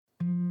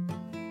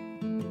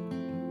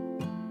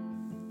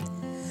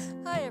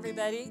Hi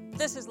everybody,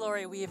 this is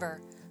Lori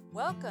Weaver.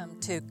 Welcome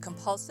to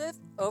Compulsive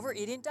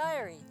Overeating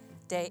Diary,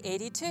 Day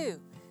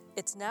 82.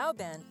 It's now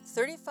been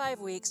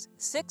 35 weeks,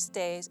 6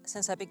 days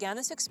since I began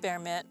this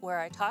experiment where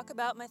I talk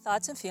about my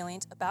thoughts and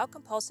feelings about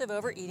compulsive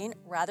overeating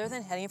rather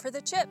than heading for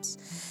the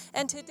chips.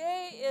 And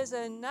today is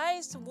a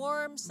nice,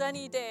 warm,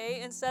 sunny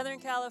day in Southern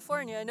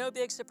California. No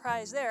big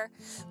surprise there.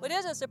 What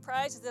is a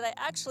surprise is that I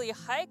actually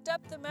hiked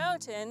up the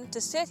mountain to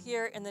sit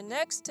here in the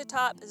next to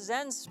top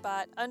Zen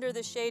spot under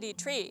the shady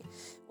tree.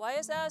 Why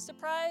is that a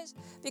surprise?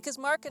 Because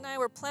Mark and I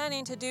were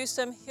planning to do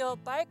some hill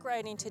bike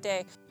riding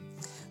today.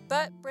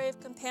 But, brave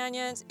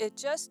companions, it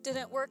just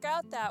didn't work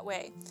out that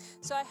way.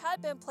 So I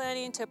had been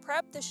planning to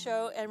prep the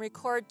show and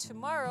record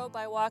tomorrow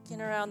by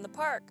walking around the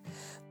park.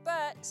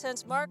 But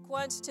since Mark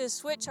wants to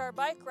switch our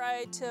bike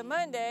ride to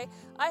Monday,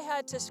 I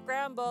had to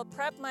scramble,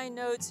 prep my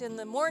notes in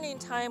the morning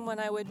time when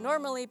I would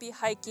normally be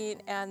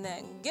hiking, and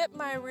then get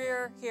my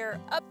rear here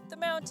up the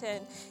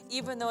mountain,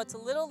 even though it's a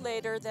little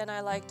later than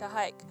I like to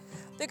hike.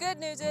 The good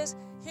news is,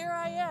 here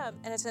I am,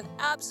 and it's an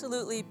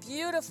absolutely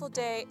beautiful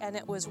day, and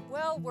it was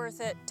well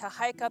worth it to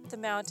hike up the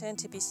mountain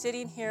to be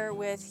sitting here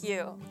with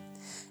you.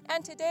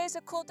 And today's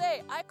a cool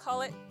day. I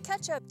call it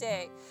Catch-Up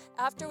Day.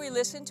 After we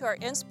listen to our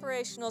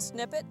inspirational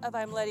snippet of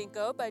I'm Letting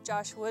Go by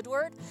Josh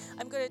Woodward,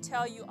 I'm going to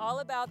tell you all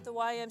about the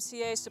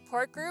YMCA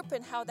support group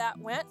and how that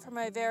went for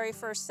my very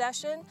first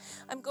session.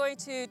 I'm going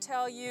to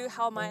tell you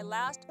how my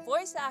last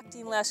voice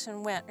acting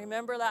lesson went.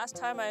 Remember last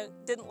time I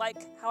didn't like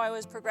how I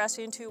was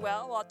progressing too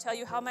well? Well, I'll tell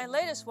you how my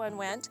latest one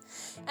went.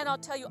 And I'll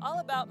tell you all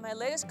about my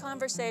latest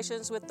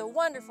conversations with the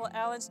wonderful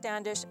Alan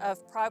Standish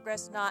of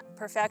Progress Not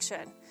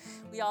Perfection.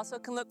 We also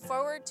can look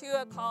forward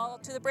to a call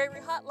to the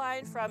Bravery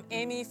Hotline from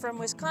Amy from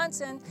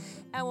Wisconsin,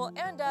 and we'll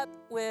end up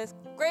with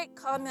great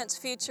comments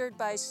featured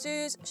by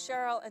Suze,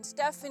 Cheryl, and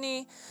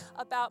Stephanie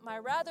about my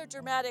rather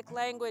dramatic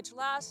language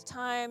last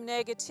time,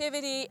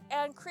 negativity,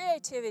 and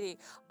creativity.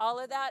 All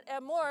of that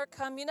and more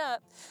coming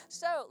up.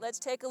 So let's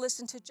take a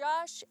listen to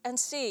Josh and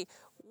see,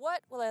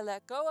 what will I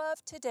let go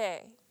of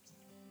today?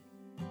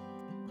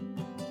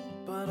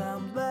 But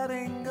I'm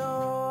letting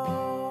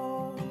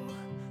go,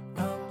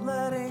 I'm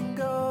letting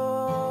go.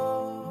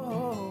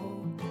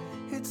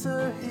 It's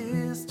a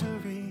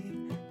history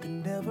that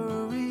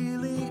never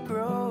really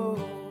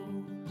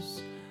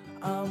grows.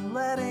 I'm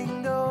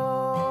letting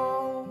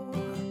go,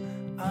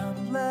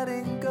 I'm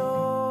letting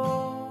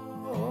go.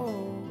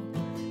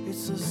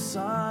 It's a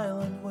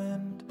silent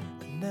wind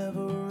that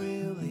never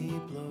really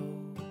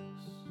blows.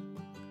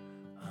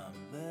 I'm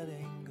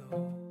letting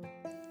go.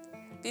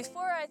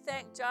 Before I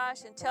thank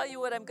Josh and tell you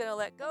what I'm going to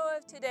let go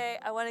of today,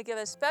 I want to give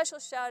a special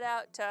shout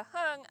out to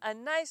Hung, a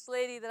nice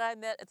lady that I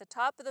met at the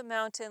top of the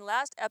mountain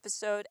last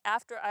episode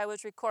after I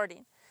was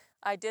recording.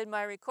 I did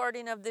my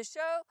recording of the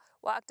show,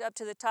 walked up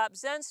to the top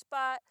Zen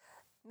spot,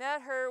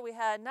 met her, we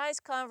had a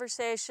nice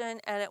conversation,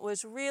 and it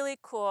was really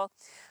cool.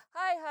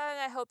 Hi Hung,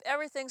 I hope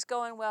everything's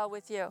going well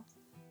with you.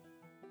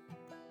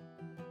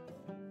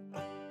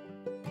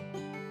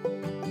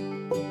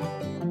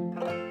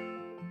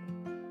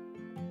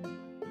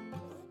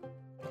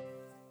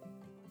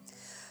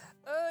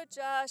 Oh,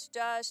 Josh,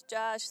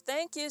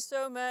 thank you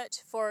so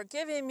much for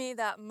giving me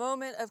that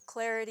moment of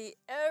clarity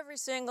every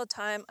single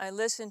time I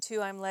listen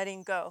to I'm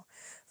Letting Go.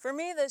 For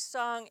me, this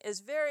song is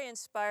very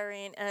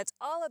inspiring, and it's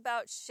all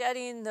about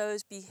shedding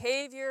those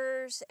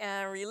behaviors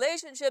and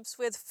relationships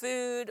with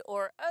food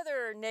or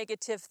other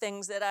negative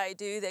things that I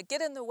do that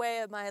get in the way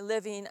of my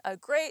living a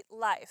great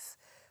life.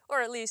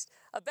 Or at least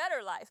a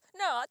better life.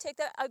 No, I'll take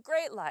that, a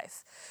great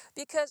life.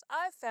 Because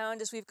I've found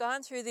as we've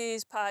gone through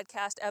these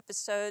podcast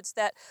episodes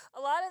that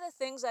a lot of the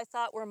things I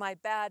thought were my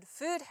bad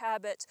food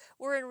habits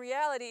were in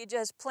reality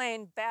just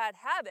plain bad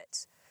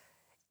habits.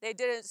 They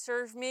didn't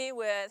serve me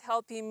with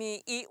helping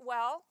me eat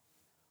well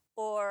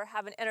or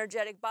have an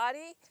energetic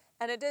body,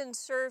 and it didn't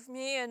serve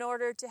me in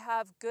order to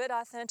have good,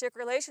 authentic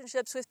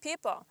relationships with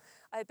people.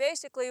 I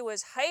basically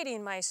was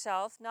hiding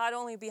myself, not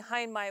only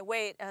behind my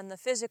weight and the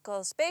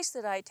physical space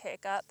that I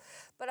take up,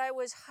 but I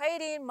was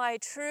hiding my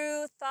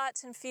true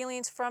thoughts and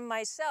feelings from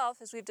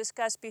myself, as we've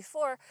discussed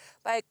before,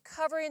 by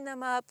covering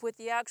them up with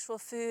the actual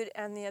food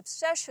and the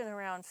obsession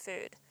around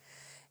food.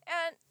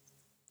 And,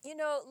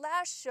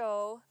 last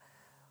show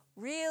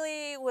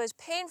really was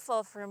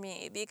painful for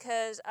me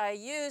because I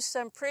used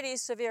some pretty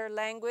severe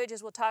language,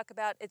 as we'll talk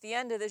about at the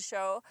end of the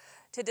show,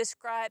 to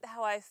describe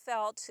how I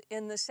felt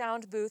in the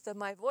sound booth of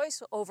my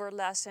voiceover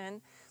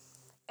lesson.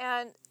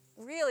 And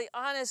really,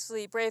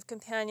 honestly, brave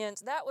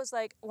companions, that was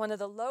like one of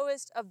the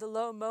lowest of the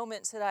low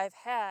moments that I've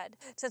had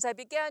since I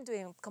began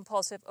doing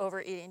Compulsive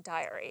Overeating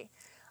Diary.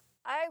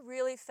 I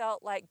really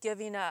felt like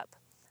giving up.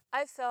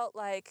 I felt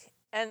like,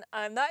 and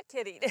I'm not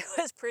kidding, it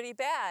was pretty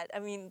bad. I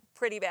mean,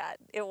 pretty bad,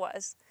 it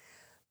was.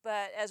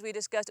 But as we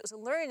discussed, it was a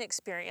learning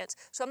experience.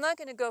 So I'm not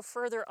going to go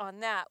further on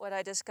that, what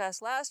I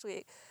discussed last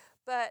week.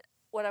 But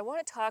what I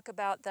want to talk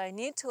about that I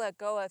need to let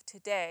go of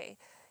today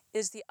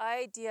is the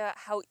idea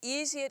how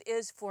easy it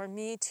is for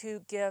me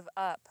to give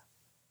up.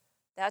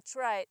 That's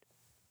right.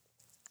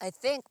 I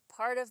think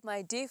part of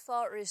my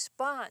default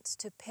response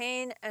to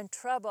pain and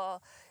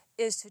trouble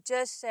is to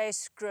just say,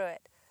 screw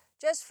it.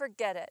 Just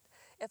forget it.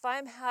 If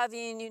I'm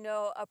having,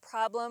 a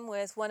problem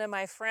with one of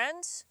my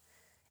friends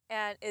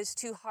and it's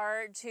too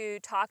hard to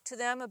talk to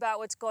them about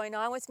what's going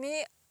on with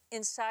me,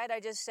 inside I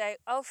just say,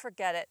 oh,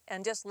 forget it,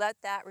 and just let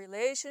that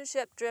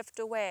relationship drift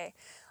away.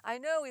 I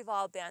know we've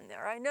all been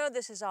there. I know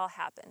this has all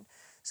happened.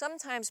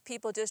 Sometimes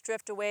people just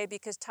drift away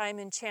because time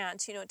and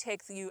chance,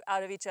 take you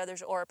out of each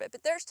other's orbit.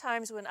 But there's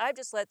times when I've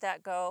just let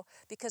that go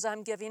because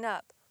I'm giving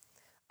up.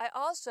 I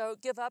also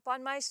give up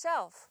on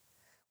myself,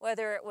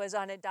 whether it was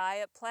on a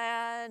diet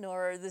plan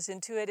or this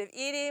intuitive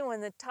eating.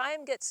 When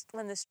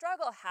the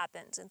struggle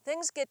happens and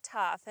things get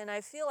tough and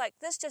I feel like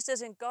this just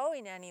isn't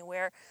going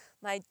anywhere,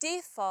 my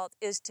default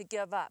is to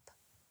give up.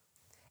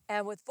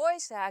 And with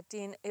voice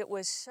acting, it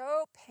was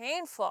so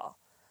painful,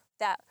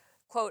 that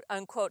quote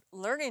unquote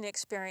learning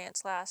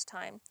experience last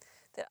time,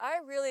 that I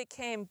really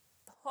came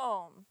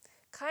home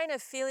kind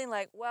of feeling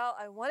like, well,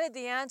 I wanted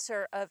the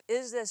answer of,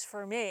 is this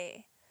for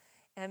me?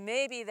 And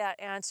maybe that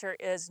answer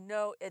is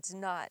no, it's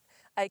not.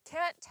 I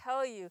can't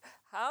tell you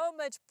how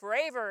much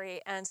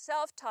bravery and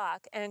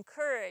self-talk and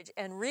courage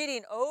and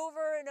reading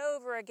over and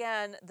over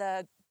again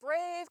the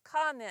brave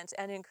comments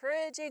and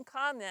encouraging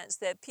comments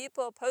that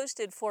people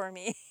posted for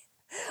me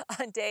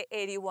on day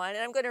 81.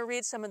 And I'm going to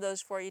read some of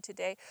those for you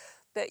today.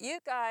 But you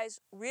guys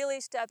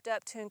really stepped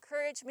up to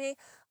encourage me.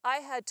 I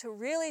had to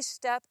really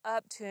step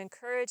up to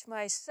encourage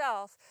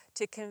myself,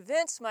 to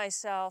convince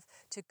myself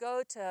to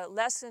go to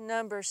lesson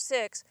number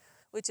 6,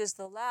 which is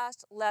the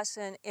last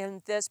lesson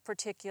in this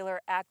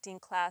particular acting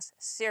class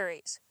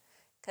series.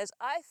 Because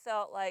I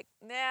felt like,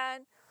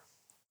 man,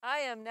 I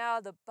am now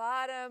the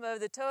bottom of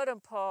the totem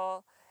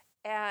pole,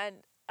 and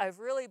I've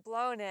really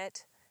blown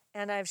it,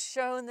 and I've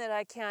shown that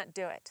I can't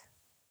do it.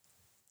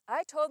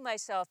 I told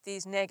myself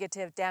these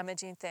negative,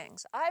 damaging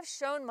things. I've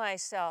shown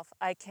myself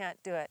I can't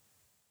do it.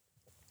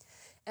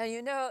 And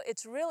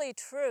it's really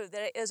true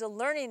that it is a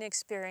learning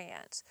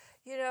experience.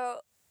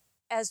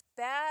 As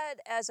bad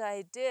as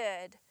I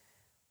did,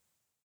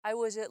 I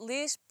was at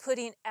least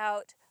putting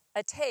out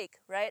a take,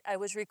 right? I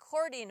was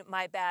recording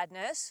my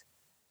badness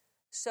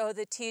so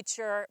the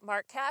teacher,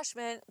 Mark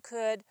Cashman,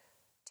 could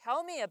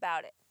tell me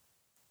about it,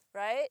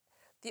 right?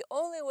 The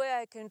only way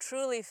I can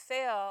truly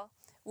fail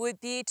would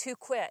be to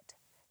quit,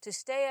 to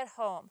stay at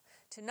home,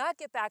 to not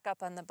get back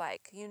up on the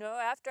bike.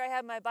 After I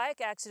had my bike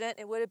accident,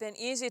 it would have been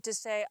easy to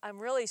say, I'm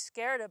really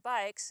scared of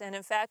bikes, and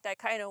in fact, I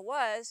kind of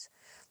was,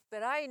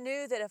 but I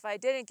knew that if I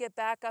didn't get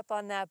back up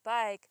on that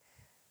bike,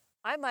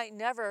 I might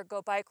never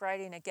go bike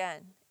riding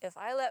again. If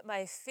I let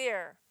my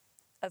fear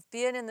of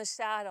being in the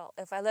saddle,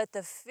 if I let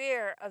the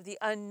fear of the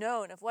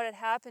unknown, of what had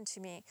happened to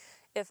me,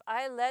 if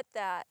I let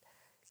that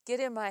get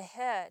in my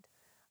head,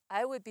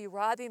 I would be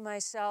robbing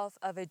myself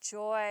of a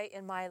joy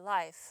in my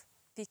life,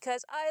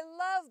 because I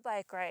love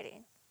bike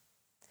riding.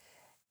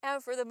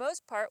 And for the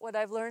most part, what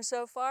I've learned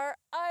so far,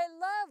 I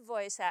love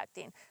voice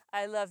acting.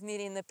 I love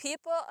meeting the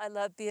people. I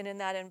love being in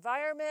that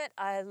environment.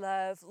 I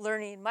love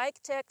learning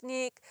mic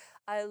technique.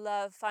 I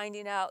love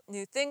finding out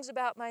new things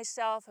about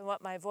myself and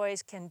what my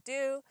voice can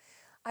do.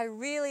 I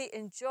really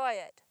enjoy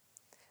it.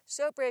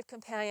 So, brave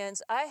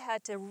companions, I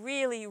had to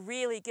really,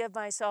 really give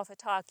myself a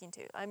talking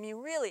to. I mean,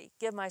 really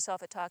give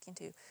myself a talking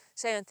to,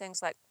 saying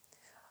things like,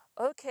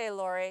 okay,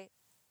 Lori,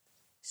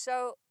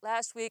 so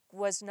last week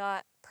was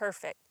not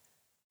perfect.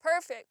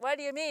 Perfect? What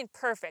do you mean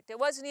perfect? It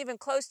wasn't even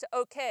close to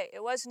okay.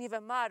 It wasn't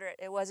even moderate.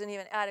 It wasn't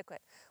even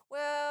adequate.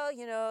 Well,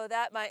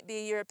 that might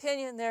be your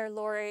opinion there,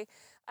 Lori.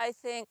 I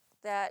think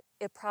that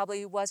it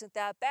probably wasn't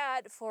that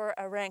bad for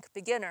a rank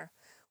beginner.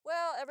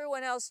 Well,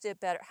 everyone else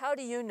did better. How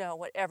do you know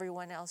what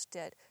everyone else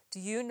did? Do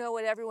you know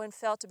what everyone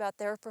felt about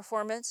their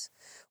performance?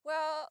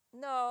 Well,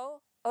 no.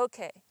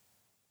 Okay.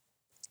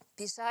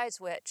 Besides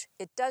which,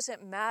 it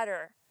doesn't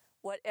matter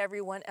what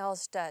everyone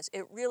else does.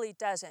 It really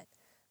doesn't.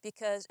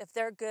 Because if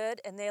they're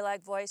good and they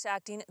like voice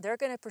acting, they're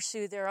going to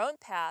pursue their own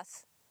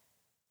path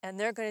and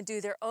they're going to do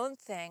their own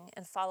thing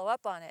and follow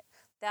up on it.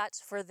 That's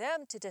for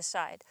them to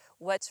decide.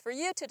 What's for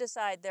you to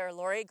decide there,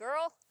 Lori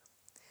girl?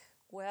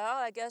 Well,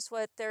 I guess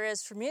what there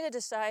is for me to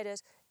decide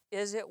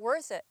is it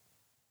worth it?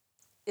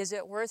 Is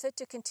it worth it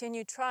to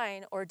continue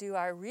trying, or do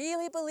I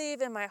really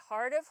believe in my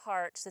heart of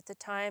hearts that the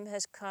time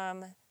has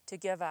come to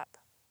give up?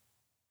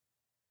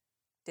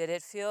 Did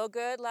it feel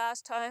good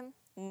last time?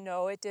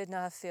 No, it did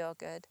not feel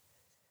good.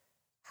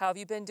 How have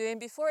you been doing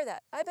before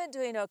that? I've been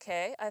doing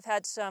okay. I've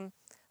had some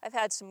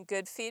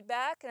good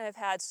feedback, and I've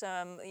had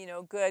some,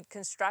 good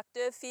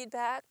constructive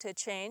feedback to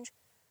change.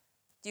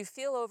 Do you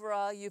feel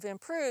overall you've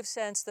improved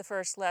since the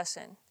first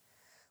lesson?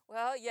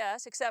 Well,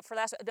 yes, except for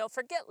last week. Don't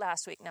forget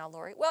last week now,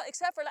 Lori. Well,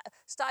 except for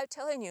stop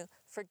telling you,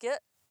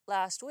 forget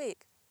last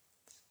week.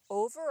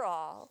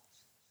 Overall,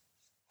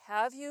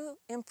 have you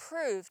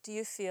improved, do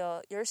you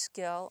feel, your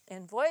skill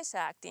in voice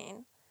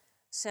acting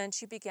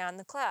since you began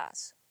the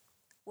class?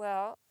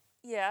 Well,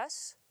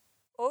 yes,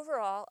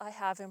 overall, I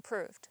have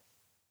improved.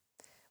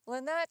 Well,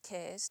 in that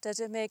case, does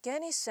it make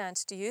any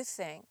sense, do you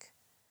think,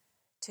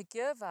 to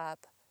give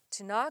up,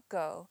 to not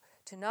go,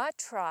 to not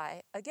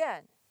try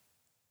again?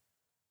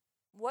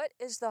 What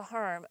is the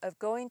harm of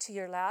going to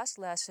your last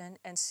lesson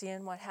and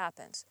seeing what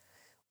happens?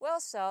 Well,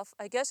 self,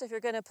 I guess if you're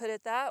going to put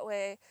it that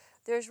way,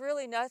 there's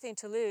really nothing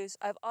to lose.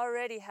 I've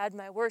already had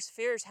my worst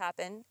fears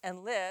happen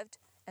and lived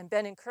and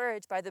been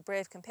encouraged by the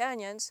brave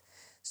companions.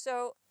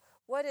 So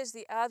what is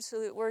the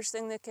absolute worst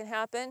thing that can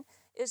happen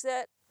is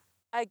that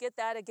I get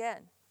that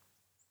again.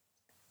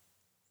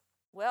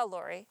 Well,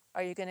 Lori,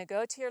 are you going to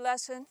go to your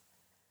lesson?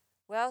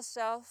 Well,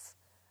 self,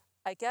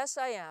 I guess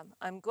I am.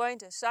 I'm going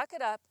to suck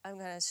it up. I'm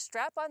going to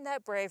strap on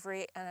that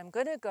bravery, and I'm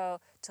going to go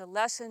to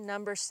lesson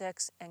number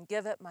 6 and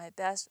give it my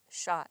best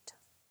shot.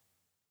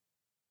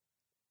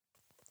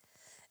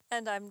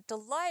 And I'm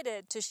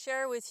delighted to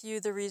share with you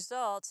the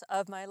results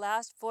of my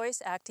last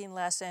voice acting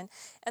lesson.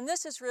 And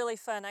this is really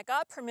fun. I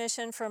got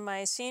permission from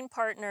my scene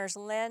partners,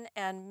 Len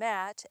and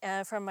Matt,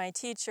 and from my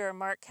teacher,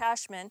 Mark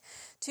Cashman,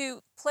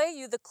 to play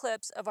you the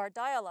clips of our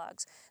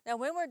dialogues. Now,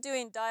 when we're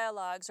doing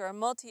dialogues or a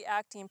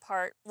multi-acting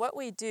part, what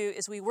we do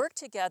is we work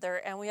together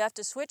and we have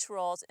to switch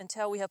roles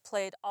until we have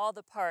played all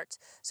the parts.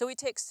 So we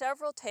take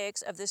several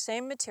takes of the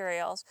same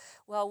materials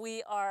while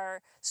we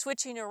are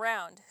switching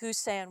around who's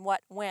saying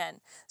what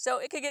when. So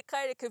it could get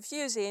kind of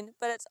confusing,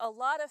 but it's a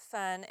lot of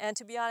fun, and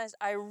to be honest,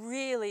 I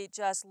really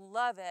just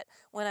love it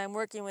when I'm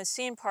working with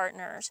scene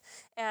partners.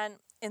 And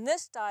in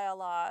this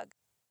dialogue,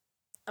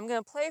 I'm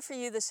going to play for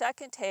you the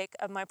second take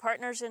of my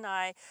partners and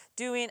I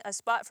doing a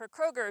spot for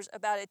Kroger's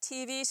about a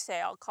TV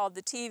sale called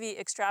the TV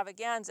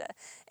Extravaganza.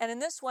 And in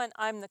this one,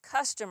 I'm the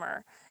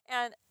customer.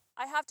 And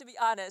I have to be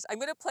honest, I'm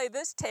going to play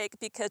this take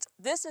because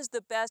this is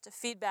the best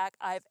feedback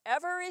I've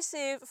ever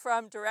received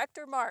from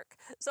director Mark.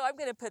 So I'm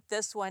going to put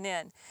this one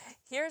in.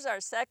 Here's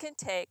our second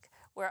take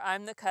where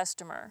I'm the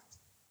customer.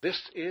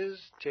 This is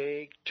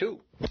take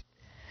 2.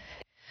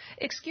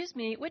 Excuse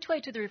me, which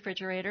way to the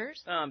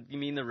refrigerators? You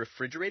mean the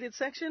refrigerated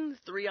section?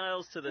 3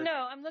 aisles to the... No,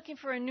 I'm looking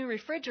for a new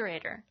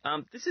refrigerator.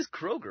 This is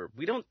Kroger.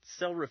 We don't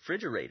sell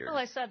refrigerators. Well,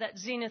 I saw that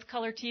Zenith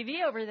Color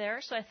TV over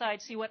there, so I thought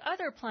I'd see what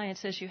other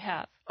appliances you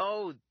have.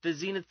 Oh, the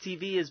Zenith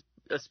TV is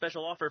a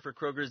special offer for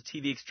Kroger's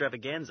TV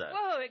Extravaganza.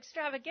 Whoa,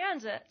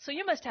 extravaganza. So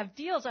you must have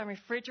deals on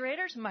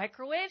refrigerators,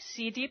 microwaves,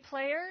 CD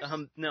players?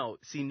 No.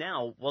 See,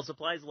 now, while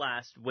supplies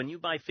last, when you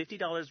buy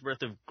 $50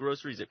 worth of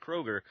groceries at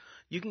Kroger,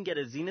 you can get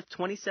a Zenith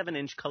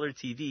 27-inch color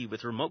TV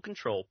with remote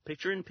control,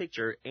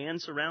 picture-in-picture,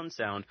 and surround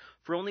sound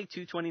for only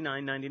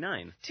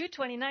 $229.99.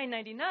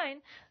 $229.99?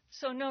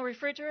 So no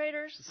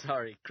refrigerators?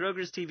 Sorry,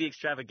 Kroger's TV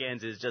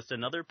Extravaganza is just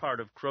another part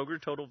of Kroger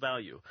Total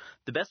Value.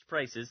 The best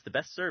prices, the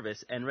best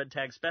service, and red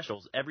tag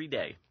specials every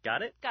day.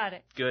 Got it? Got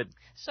it. Good.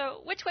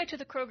 So which way to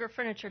the Kroger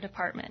furniture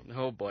department?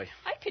 Oh, boy.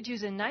 I could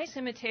use a nice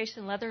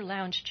imitation leather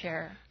lounge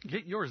chair.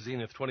 Get your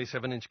Zenith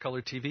 27-inch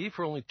color TV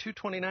for only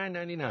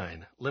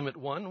 $229.99. Limit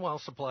 1 while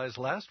supplies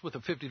last with a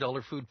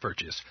 $50 food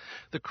purchase.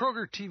 The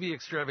Kroger TV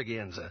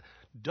Extravaganza.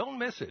 Don't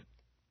miss it.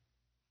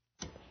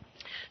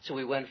 So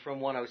we went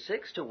from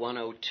 106 to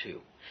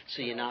 102.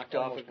 So you knocked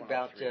off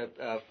about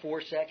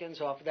 4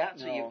 seconds off of that.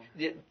 No.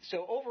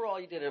 So overall,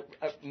 you did a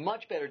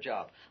much better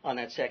job on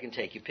that second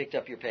take. You picked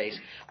up your pace.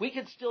 We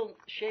could still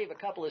shave a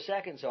couple of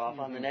seconds off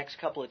on the next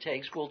couple of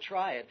takes. We'll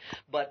try it.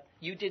 But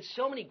you did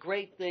so many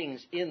great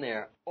things in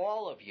there.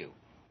 All of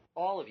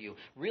you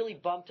really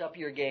bumped up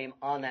your game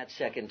on that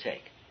second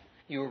take.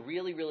 You were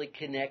really, really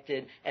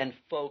connected and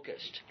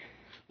focused.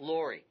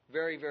 Lori,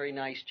 very, very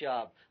nice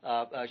job.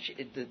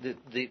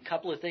 The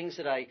couple of things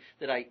that I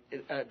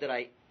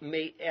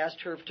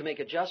asked her to make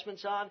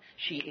adjustments on,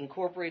 she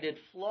incorporated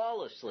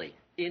flawlessly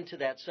into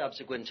that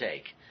subsequent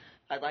take.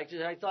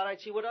 I thought I'd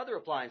see what other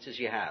appliances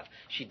you have.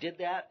 She did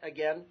that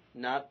again,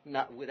 not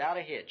without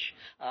a hitch.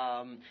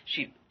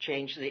 She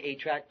changed the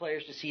 8-track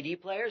players to CD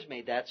players,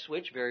 made that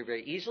switch very,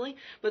 very easily.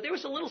 But there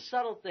was a little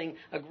subtle thing,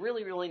 a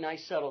really, really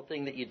nice subtle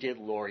thing that you did,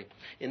 Lori,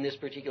 in this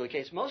particular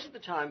case. Most of the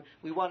time,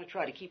 we want to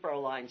try to keep our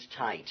lines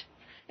tight.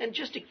 And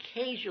just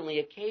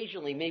occasionally,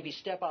 maybe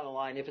step on a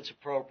line if it's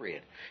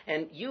appropriate.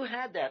 And you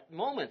had that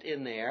moment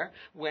in there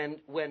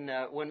when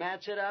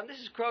Matt said, "This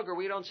is Kroger.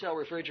 We don't sell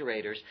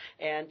refrigerators."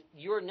 And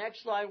your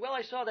next line, "Well,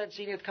 I saw that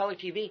Zenith Color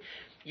TV."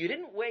 You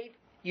didn't wait.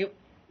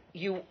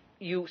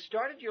 You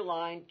started your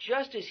line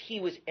just as he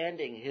was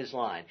ending his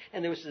line,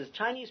 and there was the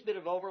tiniest bit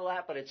of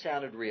overlap, but it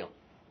sounded real.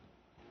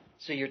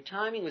 So your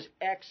timing was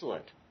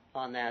excellent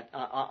on that,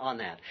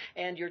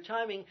 and your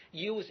timing,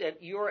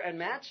 and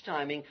Matt's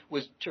timing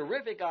was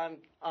terrific on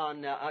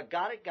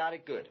got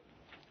it, good,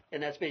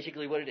 and that's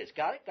basically what it is.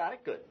 Got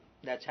it, good.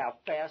 That's how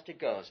fast it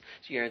goes.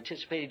 So you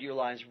anticipated your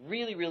lines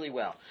really, really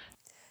well.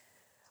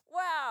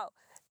 Wow!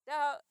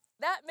 Now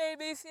that made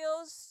me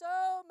feel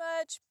so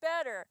much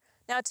better.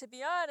 Now, to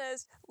be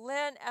honest,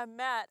 Len and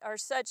Matt are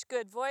such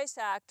good voice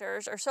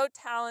actors, are so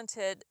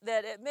talented,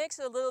 that it makes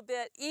it a little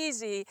bit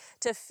easy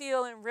to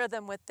feel in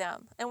rhythm with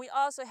them. And we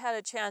also had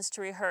a chance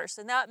to rehearse,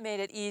 and that made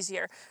it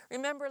easier.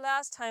 Remember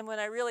last time when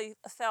I really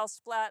fell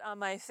splat on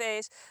my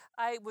face,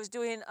 I was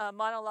doing a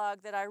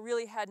monologue that I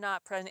really had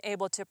not been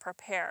able to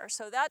prepare.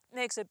 So that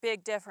makes a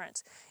big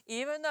difference.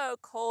 Even though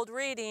cold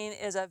reading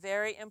is a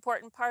very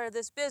important part of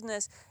this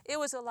business, it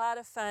was a lot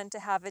of fun to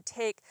have a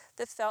take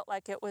that felt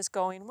like it was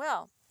going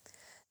well.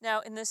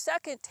 Now, in the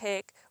second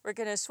take, we're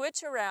going to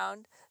switch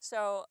around.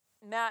 So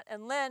Matt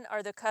and Len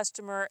are the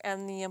customer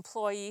and the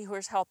employee who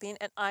is helping,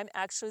 and I'm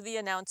actually the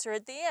announcer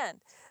at the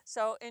end.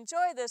 So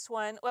enjoy this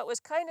one. What was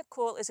kind of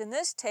cool is in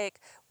this take,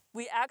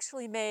 we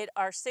actually made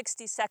our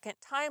 60-second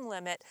time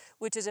limit,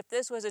 which is if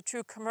this was a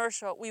true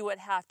commercial, we would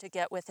have to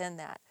get within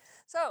that.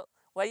 So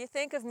what do you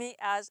think of me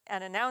as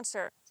an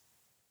announcer?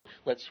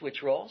 Let's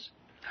switch roles.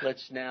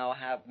 Let's now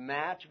have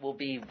Matt will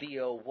be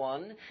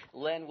VO1,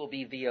 Len will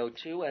be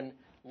VO2, and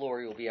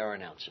Lori will be our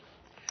announcer.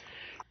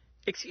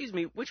 Excuse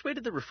me, which way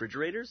to the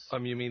refrigerators?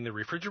 You mean the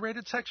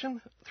refrigerated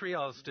section? 3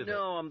 aisles to the...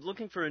 No, I'm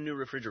looking for a new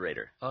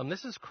refrigerator.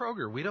 This is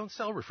Kroger. We don't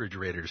sell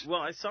refrigerators. Well,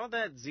 I saw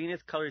that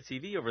Zenith Color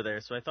TV over there,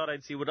 so I thought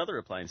I'd see what other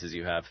appliances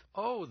you have.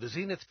 Oh, the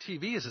Zenith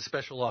TV is a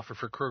special offer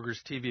for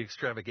Kroger's TV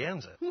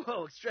Extravaganza.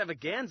 Whoa,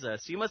 extravaganza.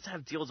 So you must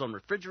have deals on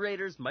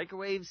refrigerators,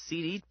 microwaves,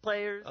 CD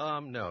players?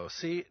 No.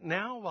 See,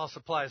 now while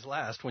supplies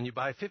last, when you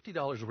buy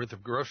 $50 worth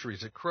of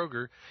groceries at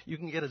Kroger, you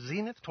can get a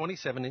Zenith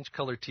 27-inch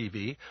color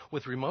TV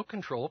with remote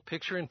control,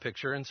 picture-in-picture,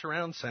 and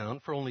surround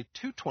sound for only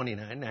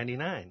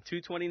 $229.99.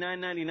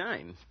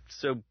 $229.99.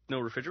 So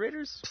no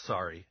refrigerators?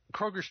 Sorry.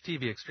 Kroger's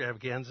TV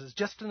Extravaganza is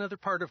just another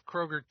part of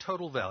Kroger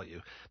Total Value.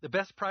 The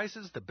best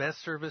prices, the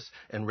best service,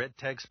 and red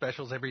tag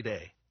specials every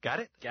day. Got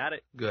it? Got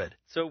it. Good.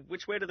 So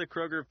which way to the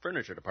Kroger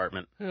furniture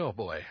department? Oh,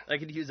 boy. I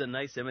could use a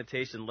nice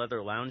imitation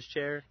leather lounge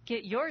chair.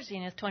 Get your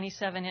Zenith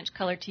 27-inch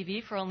color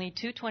TV for only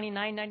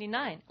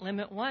 $229.99.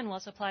 Limit 1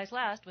 while supplies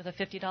last with a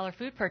 $50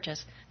 food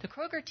purchase. The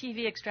Kroger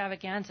TV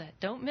Extravaganza.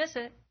 Don't miss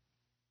it.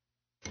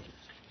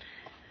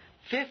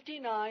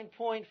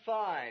 59.5.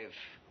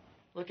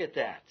 Look at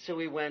that. So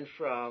we went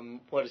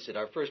from, what is it?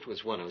 Our first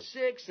was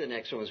 106, the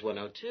next one was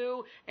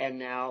 102, and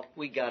now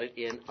we got it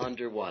in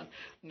under 1.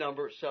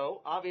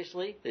 So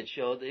obviously it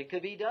showed that it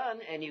could be done,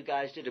 and you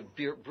guys did a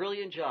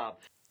brilliant job.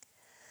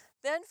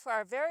 Then for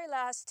our very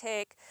last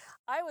take,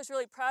 I was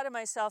really proud of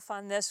myself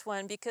on this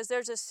one because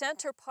there's a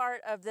center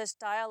part of this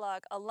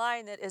dialogue, a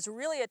line that is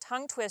really a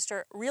tongue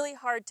twister, really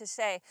hard to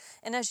say.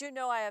 And as you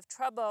know, I have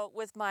trouble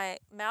with my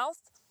mouth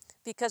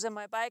because of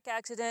my bike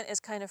accident.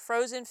 It's kind of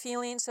frozen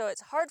feeling, so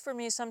it's hard for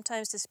me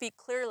sometimes to speak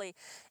clearly.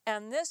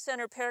 And this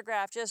center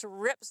paragraph just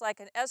rips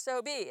like an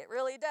SOB. It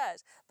really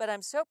does. But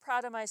I'm so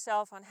proud of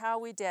myself on how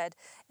we did.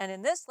 And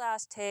in this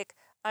last take,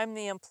 I'm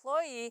the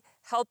employee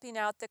helping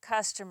out the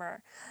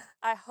customer.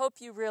 I hope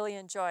you really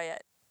enjoy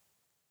it.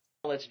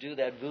 Let's do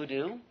that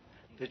voodoo.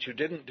 That you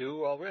didn't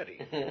do already,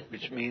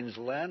 which means,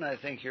 Len, I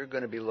think you're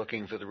going to be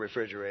looking for the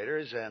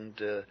refrigerators,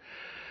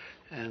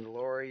 and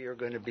Lori, you're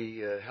going to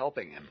be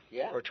helping him.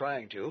 Yeah. Or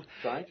trying to.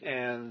 Trying to.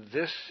 And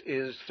this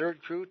is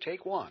third crew,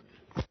 take 1.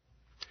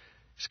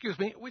 Excuse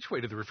me, which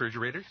way to the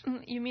refrigerators?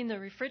 You mean the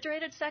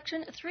refrigerated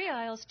section? 3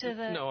 aisles to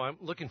the... No, I'm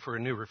looking for a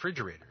new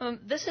refrigerator.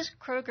 This is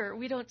Kroger.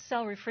 We don't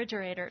sell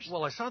refrigerators.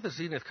 Well, I saw the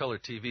Zenith Color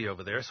TV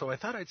over there, so I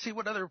thought I'd see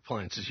what other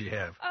appliances you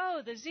have.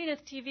 Oh, the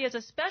Zenith TV is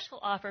a special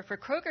offer for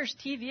Kroger's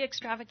TV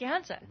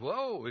Extravaganza.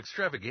 Whoa,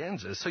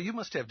 extravaganza. So you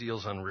must have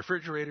deals on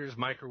refrigerators,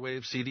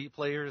 microwaves, CD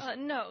players?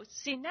 No.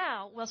 See,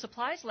 now, while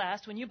supplies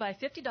last, when you buy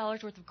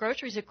 $50 worth of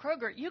groceries at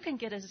Kroger, you can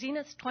get a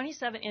Zenith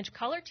 27-inch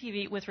color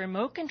TV with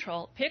remote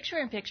control,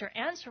 picture-in-picture,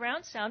 and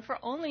surround sound for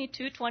only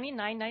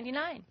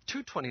 $229.99.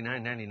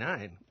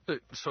 $229.99?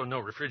 So no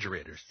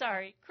refrigerators.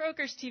 Sorry,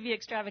 Kroger's TV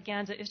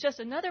Extravaganza is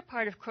just another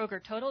part of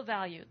Kroger Total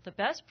Value. The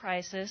best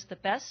prices, the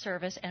best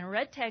service, and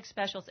red tag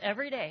specials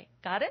every day.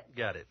 Got it?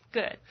 Got it.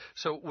 Good.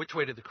 So which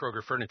way to the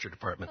Kroger furniture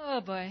department? Oh,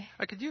 boy.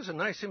 I could use a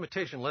nice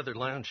imitation leather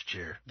lounge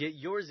chair. Get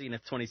your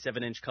Zenith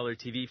 27-inch color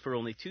TV for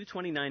only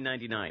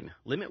 $229.99.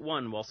 Limit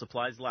 1 while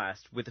supplies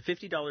last with a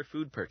 $50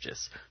 food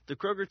purchase. The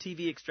Kroger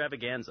TV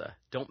Extravaganza.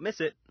 Don't miss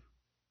it.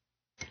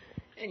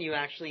 And you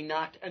actually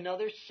knocked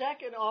another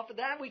second off of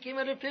that. We came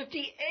in at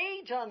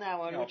 58 on that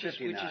one, No, which is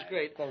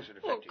great. Closer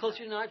to 59. Oh,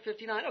 closer to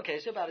 59. Okay,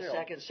 so about a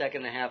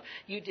second and a half.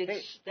 You did.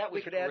 Hey, that was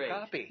we could great.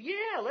 add copy.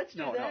 Yeah, let's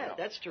do No, that. no.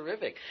 That's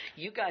terrific.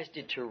 You guys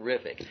did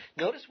terrific.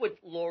 Notice what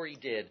Lori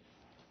did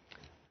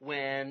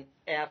when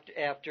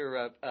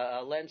after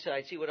Len said,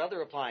 "I see what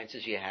other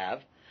appliances you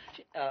have."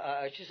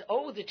 She said,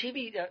 "Oh, the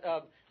TV,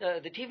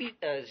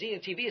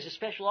 Zenith TV is a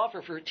special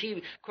offer for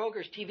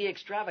Kroger's TV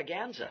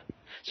Extravaganza."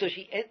 So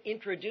she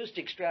introduced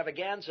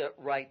Extravaganza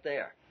right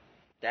there.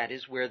 That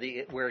is where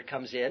it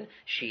comes in.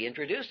 She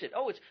introduced it.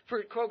 Oh, it's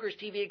for Kroger's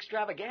TV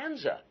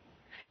Extravaganza,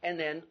 and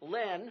then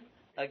Len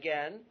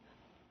again.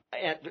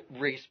 And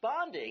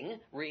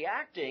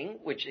reacting,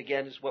 which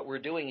again is what we're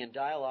doing in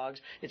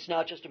dialogues. It's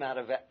not just a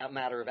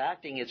matter of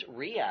acting; it's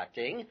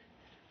reacting.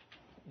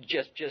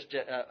 Just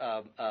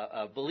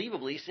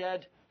believably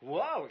said,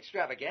 "Whoa,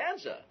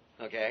 extravaganza!"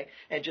 Okay,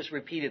 and just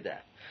repeated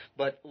that.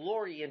 But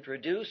Lori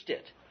introduced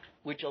it,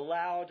 which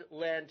allowed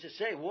Len to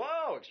say,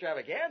 "Whoa,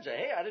 extravaganza!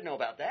 Hey, I didn't know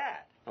about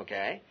that."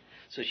 Okay,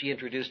 so she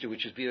introduced it,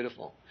 which is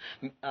beautiful.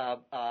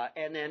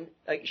 And then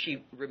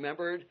she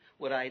remembered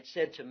what I had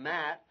said to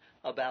Matt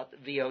about the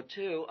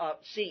VO2.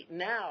 See,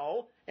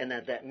 now, and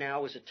that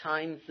now was a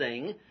time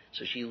thing,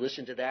 so she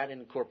listened to that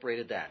and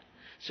incorporated that.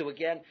 So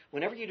again,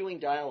 whenever you're doing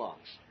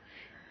dialogues,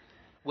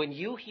 when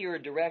you hear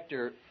a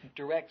director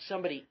direct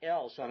somebody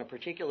else on a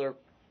particular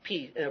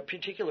piece, a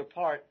particular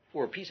part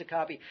or a piece of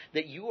copy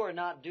that you are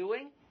not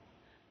doing,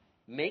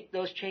 make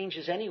those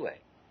changes anyway.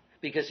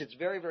 Because it's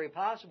very, very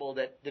possible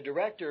that the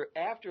director,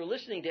 after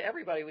listening to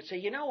everybody, would say,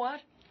 you know what?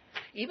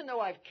 Even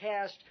though I've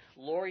cast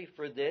Laurie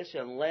for this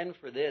and Len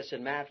for this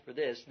and Matt for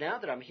this, now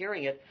that I'm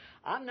hearing it,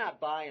 I'm not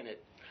buying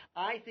it.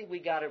 I think we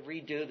got to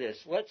redo this.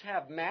 Let's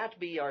have Matt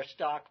be our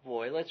stock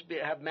boy.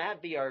 Have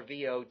Matt be our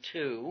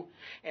VO2,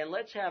 and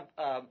let's have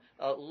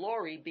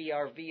Laurie be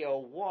our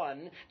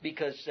VO1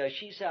 because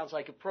she sounds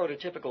like a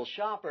prototypical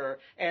shopper,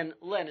 and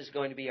Len is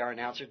going to be our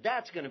announcer.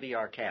 That's going to be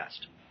our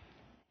cast.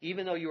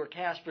 Even though you were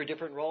cast for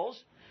different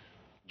roles,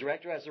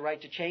 director has the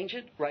right to change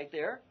it right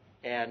there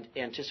and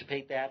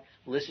anticipate that.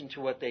 Listen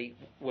to what they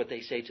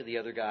say to the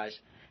other guys,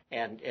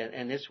 and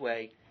this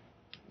way,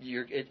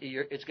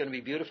 it's going to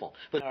be beautiful.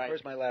 But all right,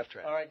 Where's my laugh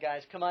track? all right,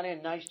 guys, come on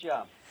in. Nice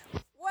job.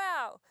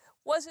 Wow!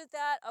 Wasn't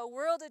that a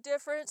world of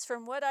difference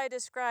from what I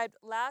described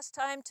last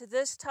time to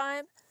this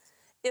time?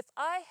 If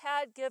I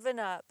had given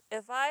up,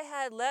 if I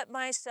had let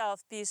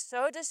myself be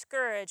so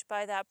discouraged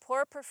by that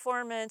poor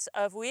performance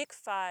of week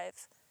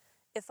 5,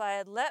 if I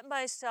had let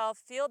myself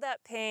feel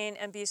that pain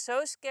and be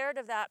so scared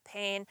of that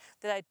pain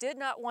that I did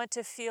not want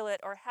to feel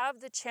it or have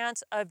the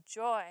chance of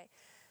joy,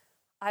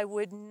 I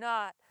would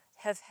not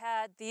have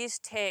had these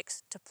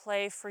takes to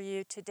play for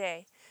you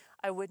today.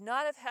 I would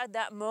not have had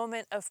that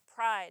moment of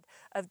pride,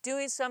 of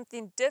doing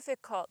something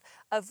difficult,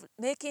 of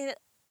making it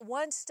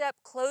one step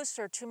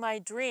closer to my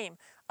dream,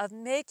 of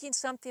making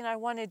something I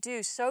want to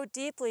do so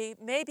deeply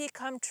maybe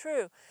come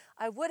true.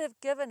 I would have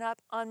given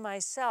up on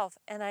myself,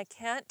 and I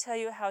can't tell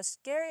you how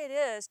scary it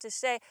is to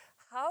say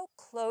how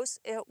close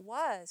it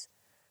was,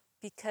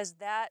 because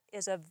that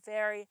is a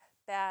very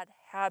bad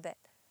habit.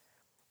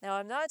 Now,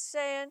 I'm not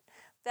saying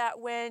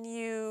that when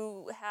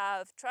you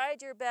have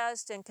tried your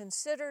best and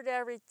considered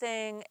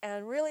everything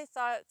and really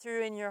thought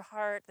through in your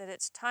heart that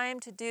it's time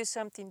to do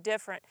something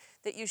different,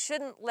 that you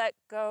shouldn't let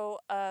go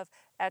of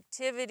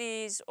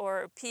activities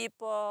or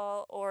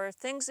people or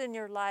things in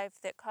your life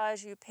that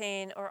cause you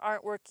pain or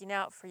aren't working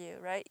out for you,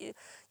 right?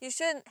 You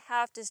shouldn't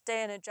have to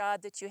stay in a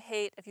job that you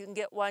hate if you can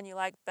get one you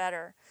like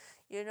better.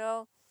 You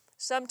know,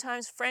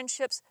 sometimes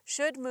friendships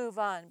should move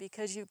on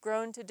because you've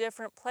grown to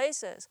different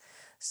places.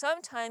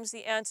 Sometimes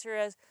the answer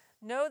is,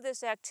 no,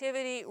 this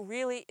activity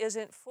really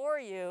isn't for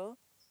you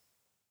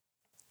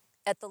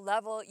at the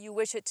level you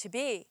wish it to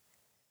be.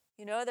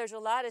 You know, there's a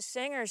lot of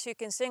singers who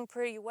can sing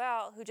pretty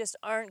well who just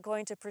aren't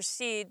going to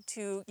proceed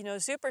to,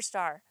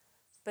 superstar,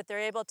 but they're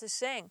able to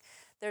sing.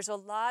 There's a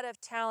lot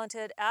of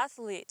talented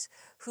athletes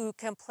who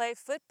can play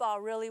football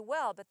really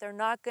well, but they're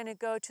not going to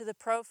go to the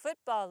Pro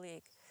Football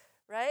League,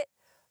 right?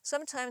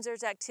 Sometimes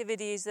there's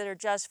activities that are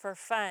just for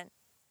fun.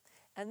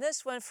 And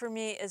this one for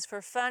me is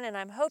for fun, and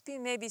I'm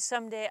hoping maybe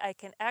someday I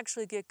can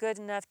actually get good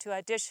enough to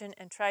audition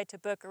and try to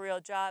book a real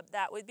job.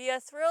 That would be a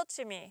thrill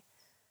to me.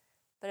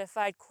 But if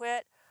I'd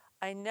quit,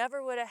 I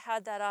never would have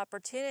had that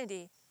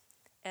opportunity.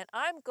 And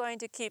I'm going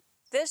to keep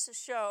this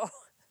show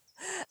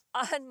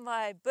on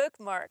my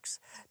bookmarks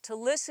to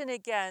listen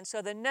again.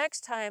 So the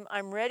next time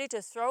I'm ready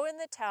to throw in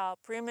the towel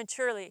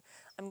prematurely,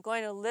 I'm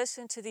going to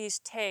listen to these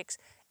takes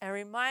and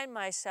remind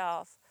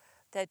myself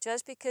that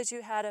just because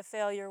you had a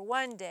failure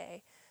one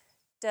day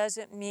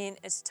doesn't mean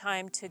it's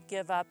time to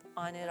give up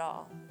on it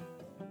all.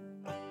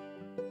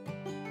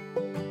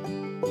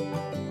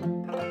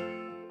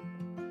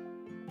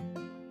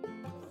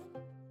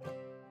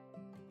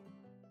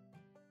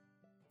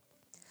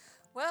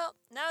 Well,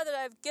 now that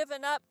I've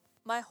given up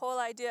my whole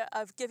idea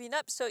of giving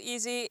up so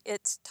easy,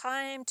 it's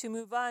time to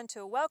move on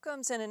to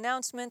welcomes and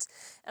announcements.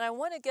 And I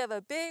want to give a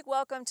big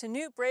welcome to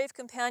new brave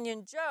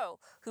companion Joe,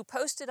 who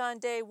posted on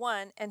day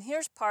 1, and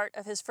here's part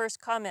of his first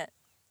comment.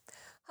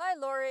 Hi,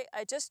 Laurie.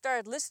 I just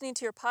started listening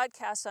to your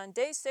podcast on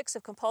day 6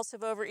 of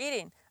compulsive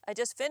overeating. I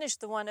just finished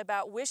the one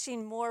about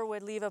wishing more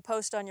would leave a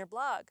post on your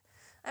blog.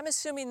 I'm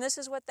assuming this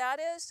is what that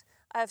is?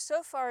 I have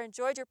so far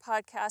enjoyed your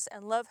podcast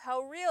and love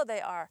how real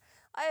they are.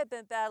 I have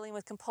been battling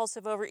with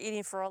compulsive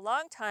overeating for a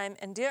long time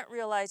and didn't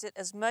realize it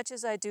as much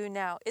as I do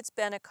now. It's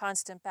been a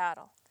constant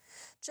battle.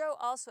 Joe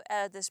also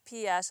added this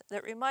PS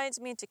that reminds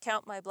me to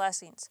count my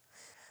blessings.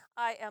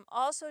 I am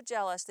also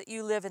jealous that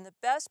you live in the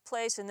best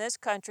place in this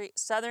country,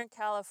 Southern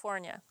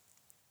California.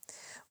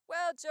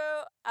 Well,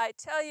 Joe, I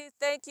tell you,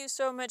 thank you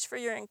so much for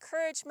your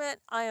encouragement.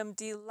 I am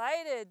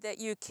delighted that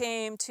you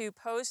came to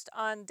post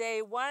on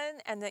day 1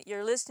 and that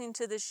you're listening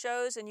to the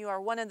shows and you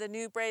are one of the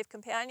new brave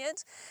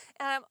companions.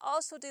 And I'm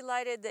also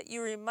delighted that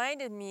you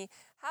reminded me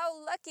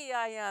how lucky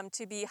I am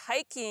to be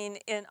hiking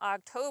in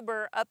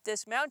October up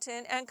this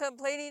mountain and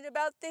complaining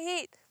about the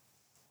heat.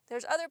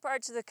 There's other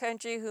parts of the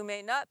country who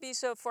may not be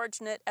so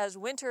fortunate as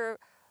winter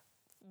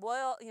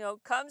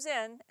comes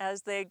in,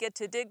 as they get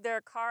to dig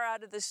their car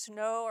out of the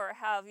snow or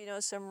have,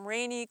 some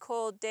rainy,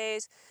 cold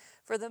days.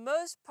 For the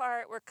most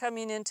part, we're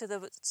coming into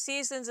the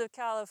seasons of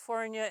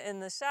California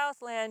in the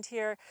Southland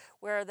here,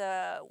 where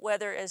the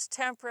weather is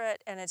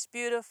temperate and it's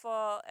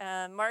beautiful,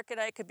 and Mark and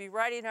I could be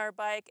riding our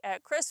bike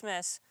at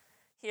Christmas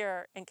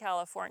here in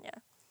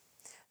California.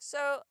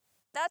 So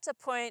that's a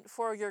point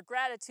for your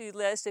gratitude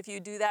list if you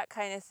do that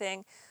kind of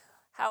thing.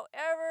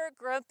 However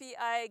grumpy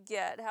I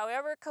get,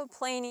 however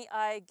complainy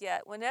I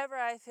get, whenever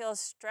I feel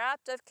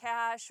strapped of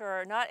cash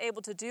or not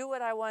able to do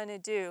what I want to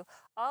do,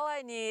 all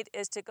I need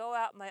is to go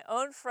out my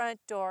own front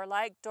door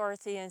like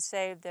Dorothy and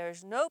say,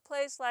 there's no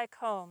place like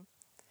home,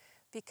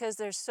 because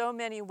there's so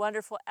many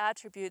wonderful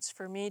attributes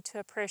for me to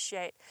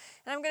appreciate.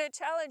 And I'm going to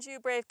challenge you,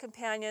 brave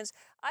companions.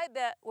 I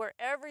bet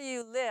wherever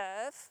you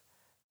live,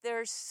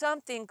 there's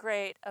something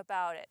great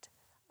about it.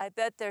 I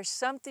bet there's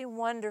something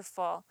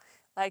wonderful.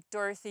 Like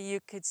Dorothy, you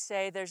could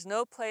say, there's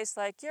no place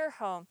like your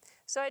home.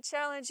 So I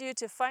challenge you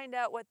to find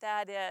out what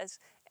that is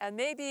and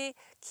maybe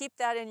keep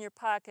that in your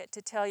pocket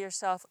to tell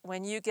yourself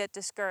when you get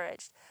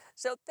discouraged.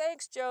 So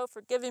thanks, Joe,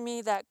 for giving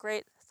me that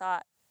great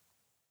thought.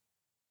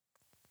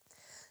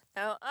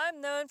 Now,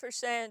 I'm known for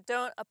saying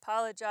don't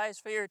apologize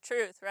for your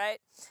truth, right?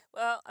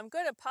 Well, I'm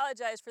going to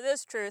apologize for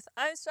this truth.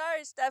 I'm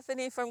sorry,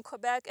 Stephanie from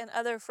Quebec and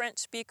other French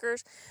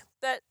speakers,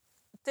 but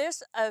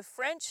there's a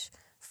French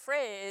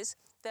phrase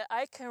that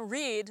I can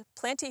read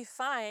plenty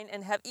fine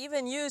and have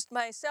even used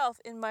myself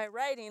in my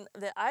writing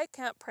that I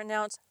can't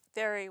pronounce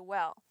very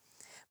well.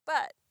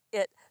 But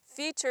it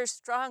features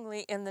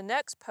strongly in the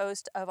next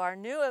post of our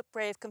new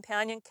brave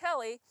companion,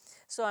 Kelly,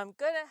 so I'm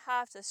going to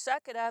have to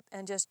suck it up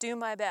and just do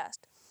my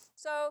best.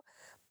 So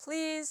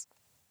please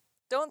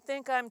don't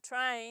think I'm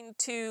trying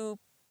to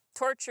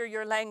torture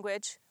your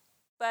language,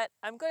 but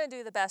I'm going to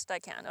do the best I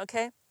can,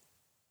 okay?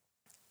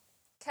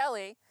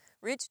 Kelly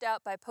reached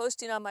out by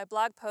posting on my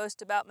blog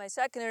post about my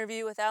second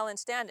interview with Alan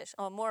Standish.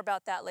 Oh, more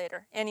about that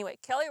later. Anyway,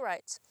 Kelly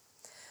writes,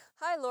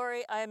 Hi,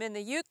 Lori. I am in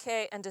the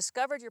UK and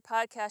discovered your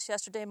podcast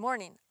yesterday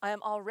morning. I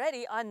am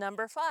already on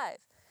number 5.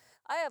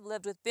 I have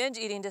lived with binge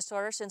eating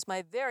disorder since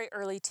my very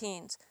early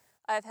teens.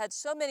 I have had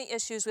so many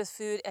issues with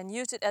food and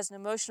used it as an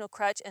emotional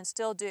crutch and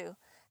still do.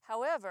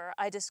 However,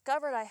 I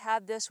discovered I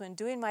had this when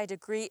doing my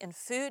degree in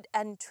food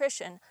and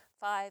nutrition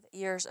 5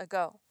 years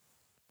ago.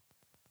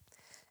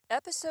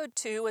 Episode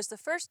 2 was the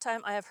first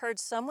time I have heard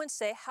someone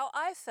say how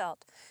I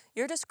felt.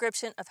 Your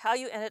description of how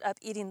you ended up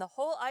eating the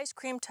whole ice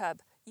cream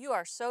tub. You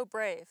are so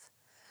brave.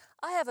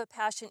 I have a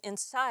passion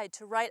inside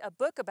to write a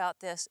book about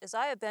this, as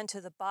I have been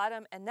to the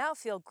bottom and now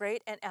feel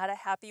great and at a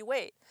happy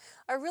weight.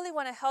 I really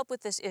want to help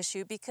with this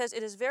issue because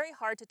it is very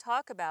hard to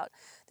talk about.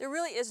 There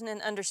really isn't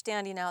an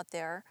understanding out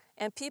there,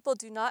 and people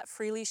do not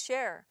freely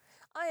share.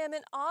 I am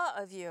in awe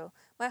of you.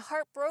 My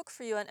heart broke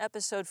for you on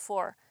episode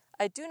 4.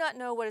 I do not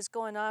know what is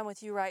going on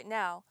with you right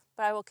now,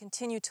 but I will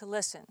continue to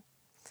listen.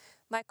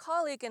 My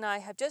colleague and I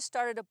have just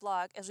started a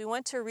blog as we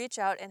want to reach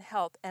out and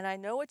help, and I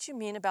know what you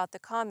mean about the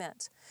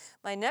comments.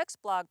 My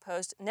next blog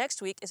post next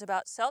week is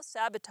about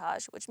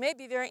self-sabotage, which may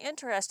be very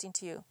interesting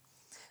to you.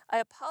 I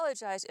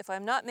apologize if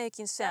I'm not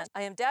making sense.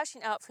 I am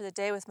dashing out for the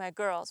day with my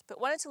girls, but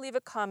wanted to leave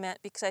a comment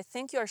because I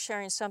think you are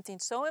sharing something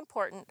so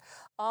important.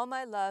 All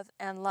my love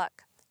and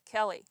luck.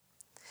 Kelly.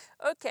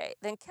 Okay,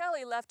 then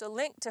Kelly left a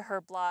link to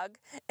her blog,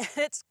 and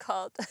it's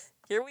called,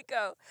 here we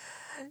go,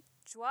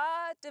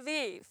 Joie de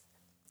vivre.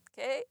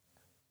 Okay?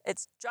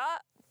 It's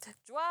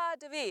joie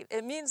de vivre.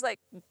 It means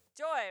like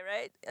joy,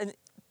 right? And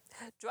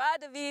joie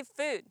de vivre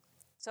food.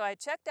 So I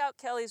checked out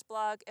Kelly's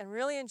blog and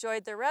really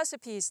enjoyed the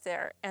recipes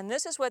there. And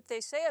this is what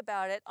they say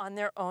about it on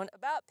their own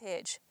About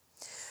page.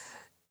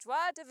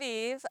 Joie de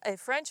vivre, a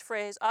French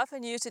phrase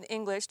often used in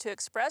English to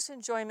express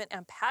enjoyment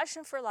and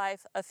passion for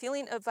life, a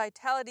feeling of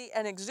vitality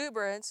and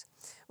exuberance.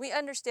 We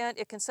understand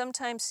it can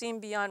sometimes seem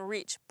beyond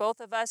reach.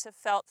 Both of us have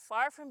felt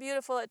far from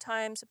beautiful at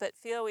times, but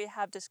feel we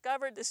have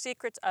discovered the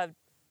secrets of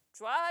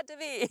joie de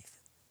vivre.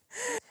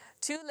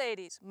 2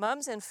 ladies,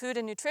 mums and food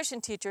and nutrition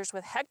teachers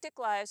with hectic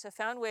lives, have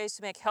found ways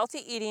to make healthy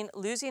eating,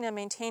 losing and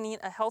maintaining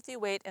a healthy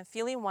weight, and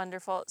feeling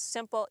wonderful,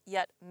 simple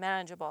yet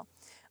manageable.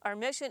 Our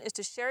mission is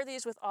to share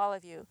these with all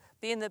of you.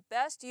 Being the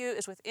best you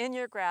is within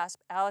your grasp,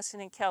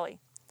 Allison and Kelly.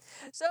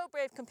 So,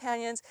 brave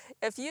companions,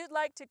 if you'd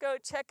like to go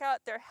check out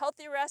their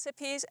healthy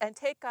recipes and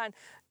take on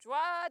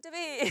joie de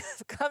vivre,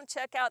 come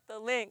check out the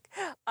link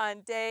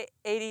on day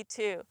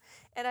 82.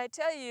 And I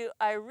tell you,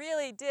 I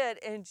really did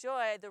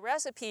enjoy the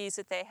recipes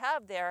that they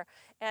have there,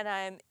 and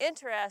I'm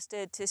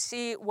interested to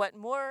see what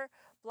more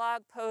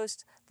blog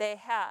posts they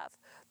have.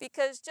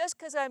 Because just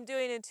because I'm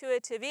doing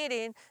intuitive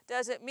eating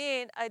doesn't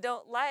mean I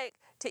don't like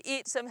to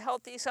eat some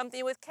healthy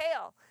something with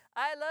kale.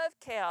 I love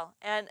kale,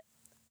 and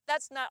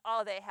that's not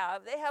all they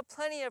have. They have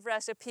plenty of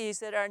recipes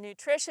that are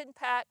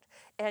nutrition-packed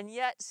and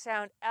yet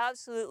sound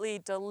absolutely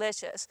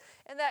delicious.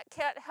 And that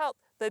can't help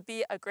but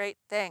be a great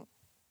thing.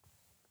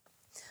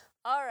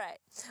 All right,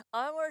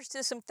 onwards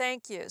to some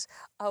thank yous.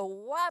 A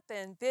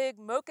whopping big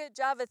Mocha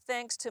Java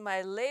thanks to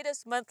my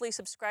latest monthly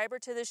subscriber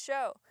to the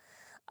show.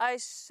 I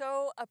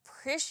so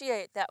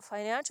appreciate that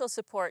financial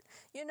support.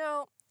 You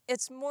know,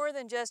 it's more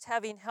than just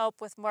having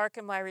help with Mark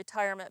and my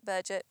retirement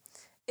budget.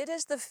 It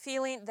is the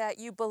feeling that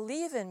you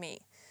believe in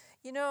me.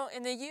 You know,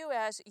 in the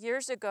U.S.,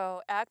 years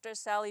ago, actress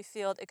Sally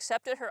Field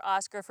accepted her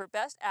Oscar for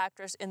Best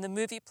Actress in the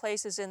movie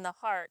Places in the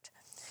Heart,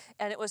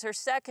 and it was her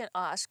second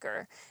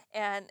Oscar.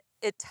 And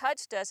it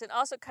touched us and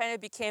also kind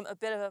of became a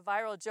bit of a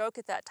viral joke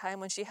at that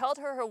time when she held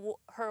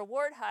her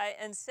award high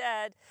and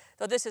said,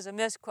 though this is a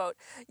misquote,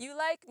 "You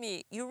like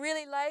me, you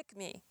really like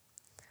me."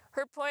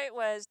 Her point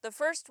was the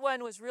first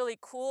one was really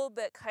cool,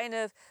 but kind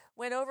of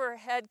went over her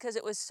head because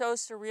it was so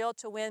surreal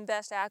to win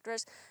Best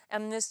Actress.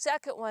 And the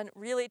second one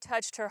really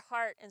touched her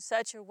heart in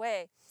such a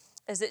way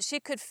as that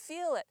she could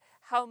feel it,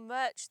 how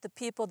much the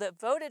people that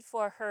voted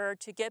for her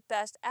to get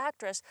Best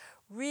Actress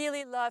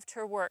really loved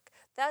her work.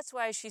 That's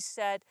why she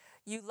said,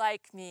 "You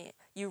like me,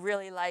 you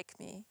really like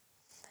me."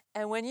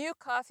 And when you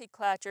coffee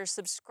clatchers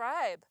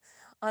subscribe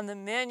on the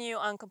menu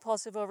on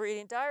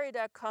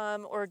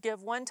compulsiveovereatingdiary.com or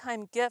give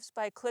one-time gifts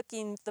by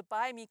clicking the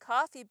Buy Me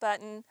Coffee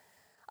button,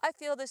 I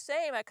feel the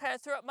same. I kind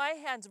of throw up my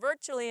hands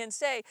virtually and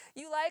say,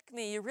 "You like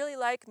me, you really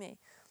like me."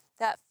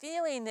 That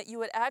feeling that you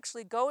would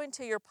actually go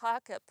into your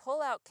pocket,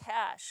 pull out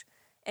cash,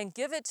 and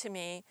give it to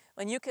me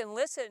when you can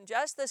listen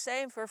just the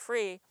same for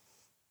free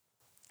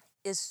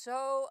is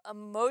so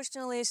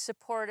emotionally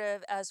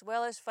supportive as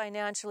well as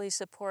financially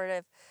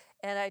supportive.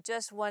 And I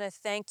just want to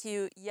thank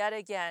you yet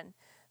again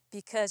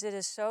because it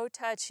is so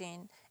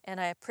touching and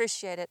I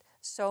appreciate it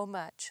so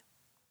much.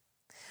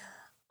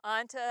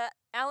 On to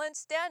Alan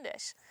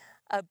Standish.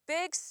 A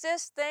big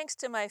thanks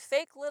to my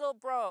fake little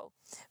bro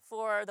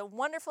for the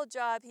wonderful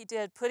job he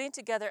did putting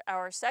together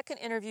our second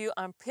interview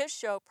on his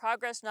show,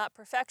 Progress Not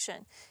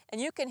Perfection. And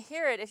you can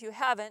hear it, if you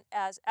haven't,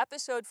 as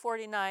episode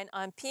 49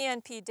 on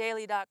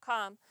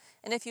pnpdaily.com.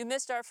 And if you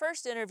missed our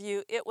first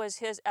interview, it was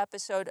his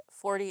episode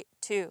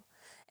 42.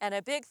 And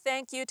a big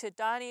thank you to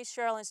Donnie,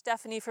 Cheryl, and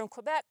Stephanie from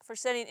Quebec for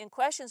sending in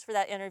questions for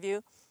that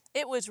interview.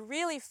 It was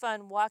really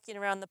fun walking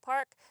around the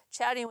park,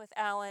 chatting with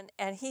Alan,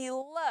 and he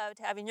loved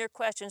having your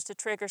questions to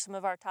trigger some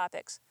of our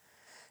topics.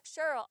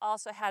 Cheryl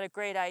also had a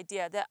great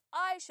idea that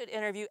I should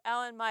interview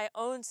Alan my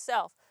own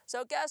self.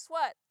 So guess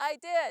what? I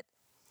did.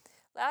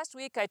 Last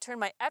week, I turned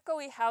my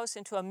echoey house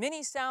into a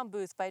mini sound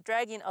booth by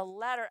dragging a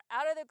ladder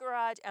out of the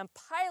garage and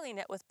piling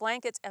it with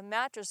blankets and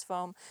mattress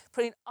foam,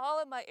 putting all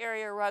of my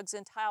area rugs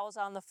and towels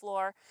on the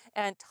floor,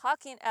 and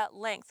talking at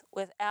length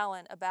with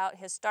Alan about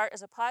his start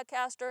as a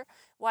podcaster,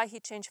 why he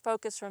changed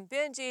focus from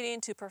binge eating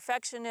to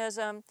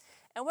perfectionism,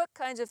 and what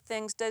kinds of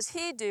things does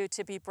he do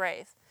to be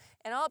brave.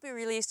 And I'll be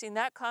releasing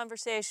that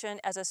conversation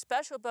as a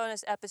special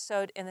bonus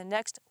episode in the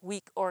next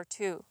week or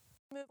two.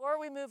 Before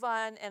we move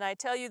on and I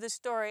tell you the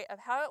story of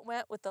how it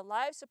went with the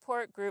live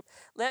support group,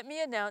 let me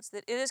announce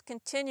that it is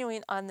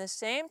continuing on the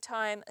same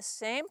time,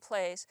 same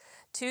place,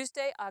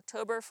 Tuesday,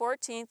 October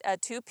 14th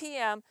at 2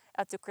 p.m.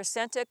 at the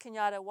Crescenta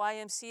Cañada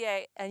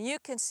YMCA, and you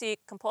can see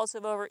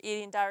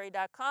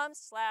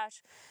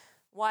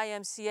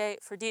compulsiveovereatingdiary.com/YMCA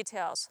for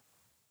details.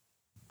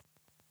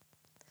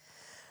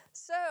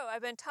 So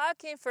I've been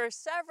talking for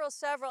several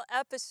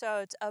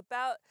episodes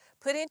about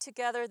putting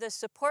together the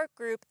support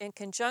group in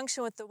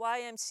conjunction with the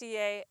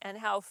YMCA and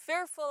how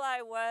fearful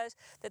I was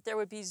that there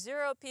would be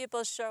 0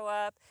 people show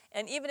up,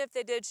 and even if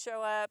they did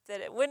show up,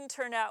 that it wouldn't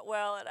turn out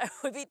well and I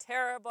would be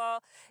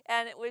terrible,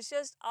 and it was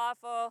just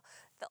awful.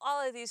 All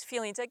of these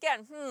feelings.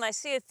 Again, I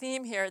see a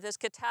theme here, this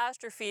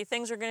catastrophe,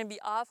 things are going to be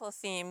awful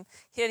theme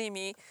hitting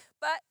me,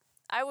 but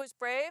I was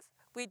brave.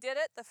 We did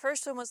it. The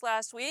first one was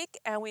last week,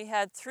 and we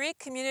had 3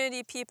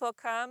 community people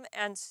come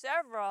and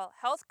several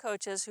health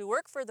coaches who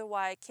work for the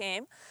Y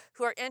came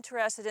who are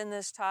interested in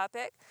this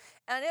topic.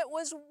 And it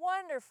was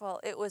wonderful.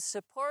 It was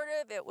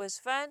supportive. It was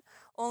fun.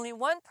 Only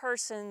one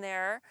person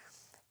there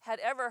had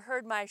ever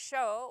heard my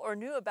show or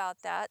knew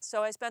about that.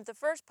 So I spent the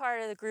first part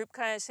of the group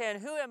kind of saying,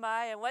 who am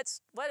I and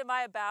what am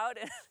I about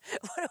and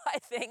what do I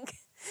think?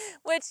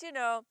 Which, you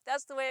know,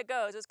 that's the way it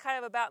goes. It's kind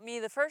of about me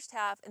the first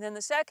half, and then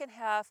the second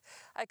half,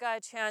 I got a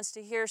chance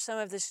to hear some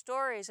of the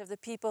stories of the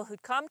people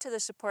who'd come to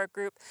the support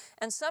group,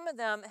 and some of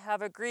them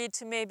have agreed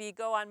to maybe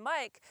go on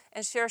mic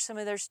and share some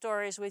of their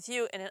stories with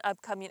you in an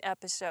upcoming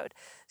episode.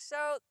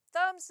 So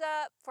thumbs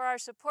up for our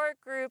support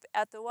group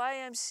at the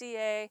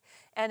YMCA.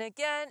 And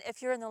again,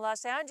 if you're in the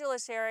Los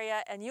Angeles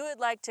area and you would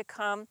like to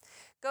come,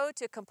 go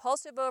to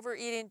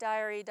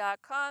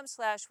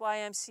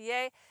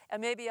compulsiveovereatingdiary.com/YMCA,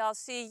 and maybe I'll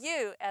see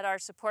you at our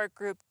support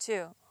group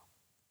too.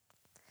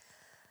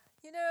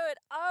 You know, it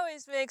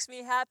always makes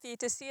me happy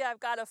to see I've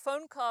got a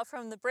phone call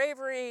from the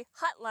Bravery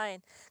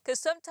hotline,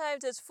 because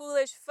sometimes it's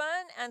foolish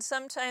fun, and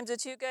sometimes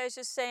it's you guys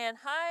just saying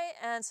hi,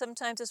 and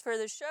sometimes it's for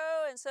the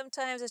show, and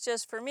sometimes it's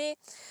just for me.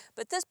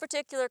 But this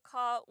particular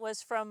call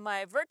was from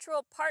my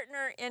virtual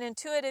partner in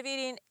intuitive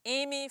eating,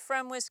 Amy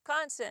from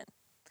Wisconsin.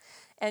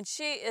 And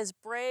she is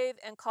brave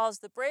and calls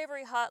the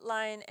Bravery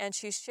hotline, and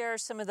she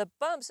shares some of the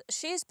bumps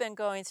she's been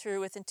going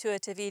through with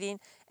intuitive eating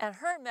and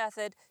her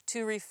method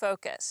to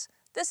refocus.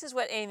 This is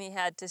what Amy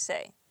had to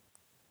say.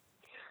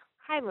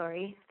 Hi,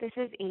 Lori. This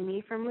is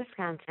Amy from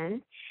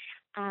Wisconsin.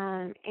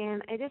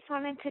 And I just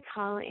wanted to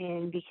call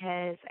in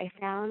because I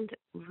found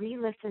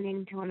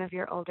re-listening to one of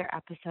your older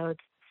episodes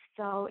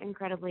so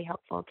incredibly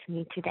helpful to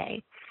me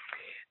today.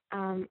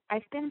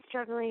 I've been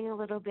struggling a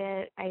little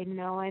bit. I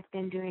know I've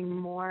been doing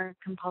more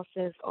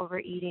compulsive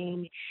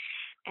overeating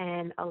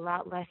and a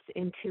lot less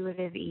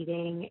intuitive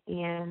eating.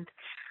 And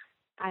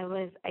I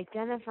was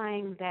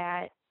identifying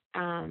that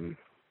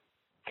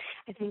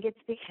I think it's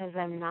because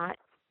I'm not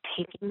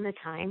taking the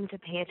time to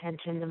pay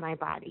attention to my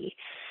body.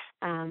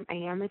 I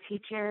am a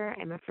teacher.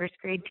 I'm a first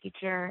grade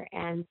teacher,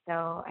 and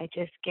so I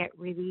just get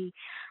really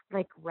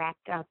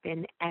wrapped up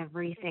in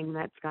everything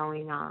that's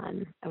going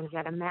on. I was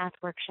at a math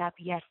workshop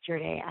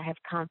yesterday. I have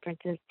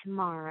conferences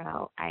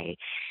tomorrow.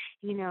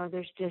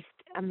 There's just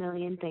a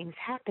million things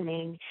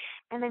happening,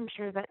 and I'm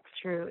sure that's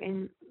true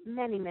in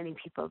many, many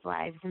people's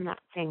lives. I'm not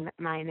saying that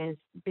mine is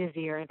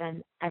busier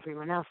than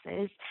everyone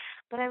else's,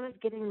 but I was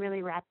getting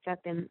really wrapped up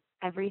in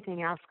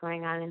everything else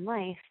going on in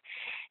life,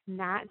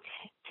 not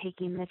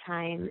taking the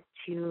time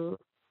to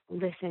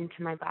listen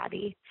to my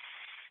body,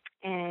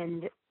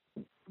 and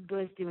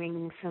was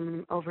doing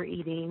some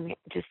overeating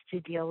just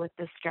to deal with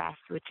the stress,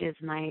 which is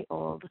my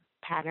old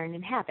pattern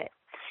and habit.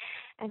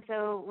 And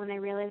so when I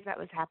realized that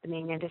was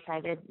happening, I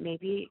decided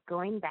maybe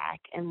going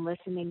back and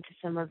listening to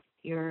some of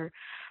your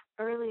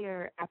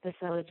earlier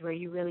episodes where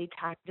you really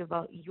talked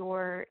about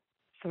your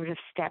sort of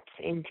steps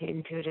into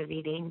intuitive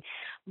eating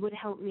would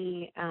help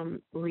me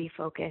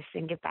refocus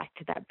and get back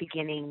to that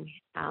beginning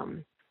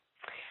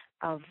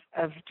of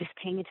just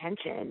paying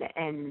attention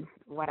and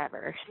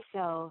whatever.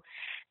 So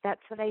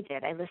that's what I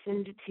did. I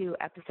listened to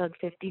episode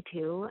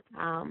 52,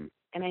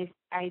 and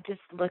I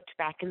just looked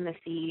back in the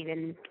feed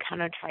and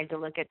kind of tried to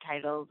look at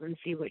titles and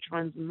see which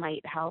ones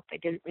might help. I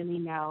didn't really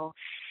know.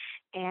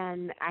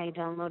 And I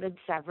downloaded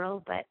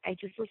several, but I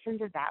just listened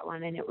to that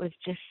one, and it was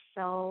just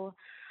so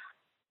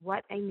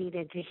what I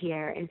needed to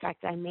hear. In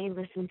fact, I may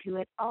listen to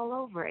it all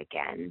over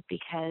again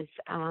because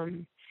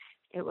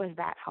it was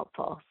that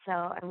helpful. So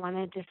I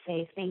wanted to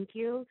say thank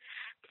you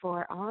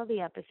for all of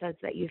the episodes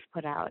that you've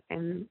put out.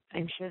 And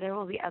I'm sure there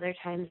will be other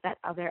times that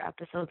other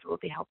episodes will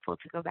be helpful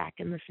to go back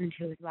and listen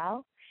to as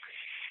well.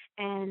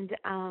 And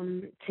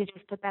to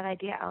just put that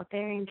idea out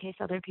there in case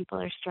other people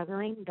are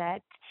struggling,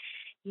 that,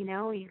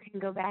 you can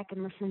go back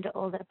and listen to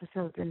old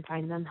episodes and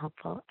find them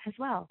helpful as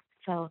well.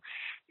 So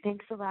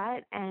thanks a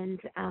lot. And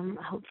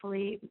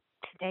hopefully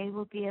today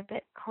will be a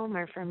bit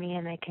calmer for me,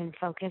 and I can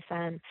focus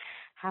on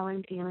how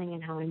I'm feeling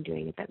and how I'm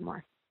doing a bit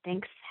more.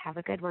 Thanks. Have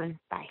a good one.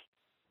 Bye.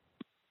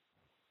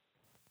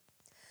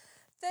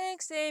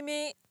 Thanks,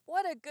 Amy.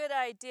 What a good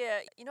idea.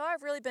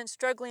 I've really been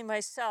struggling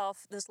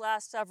myself this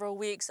last several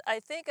weeks. I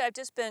think I've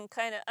just been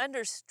kind of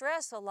under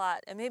stress a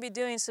lot and maybe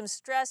doing some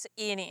stress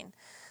eating.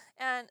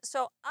 And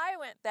so I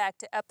went back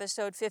to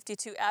episode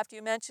 52 after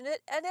you mentioned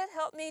it, and it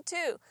helped me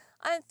too.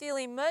 I'm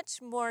feeling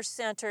much more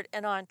centered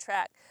and on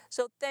track.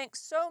 So thanks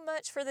so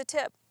much for the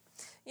tip.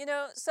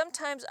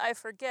 Sometimes I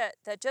forget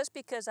that just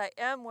because I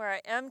am where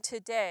I am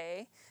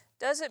today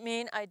doesn't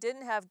mean I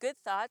didn't have good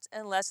thoughts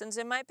and lessons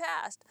in my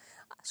past.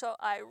 So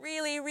I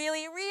really,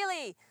 really,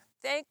 really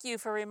thank you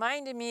for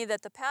reminding me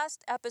that the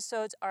past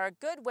episodes are a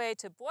good way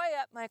to buoy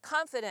up my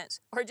confidence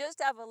or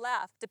just have a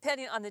laugh,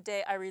 depending on the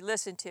day I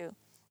re-listen to.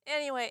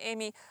 Anyway,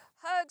 Amy,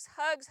 hugs,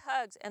 hugs,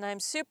 hugs, and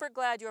I'm super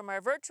glad you're my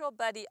virtual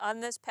buddy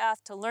on this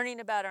path to learning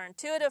about our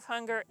intuitive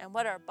hunger and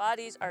what our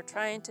bodies are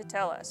trying to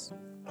tell us.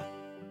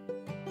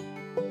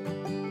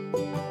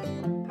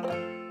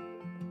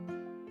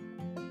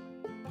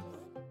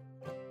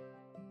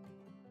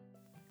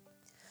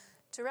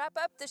 To wrap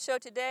up the show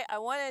today, I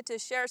wanted to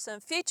share some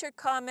featured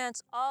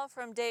comments, all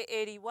from Day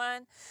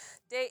 81.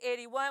 Day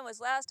 81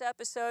 was last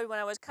episode when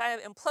I was kind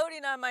of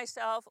imploding on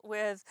myself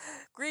with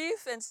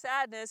grief and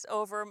sadness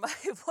over my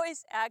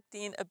voice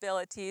acting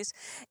abilities.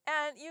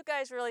 And you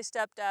guys really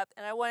stepped up,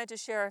 and I wanted to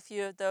share a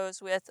few of those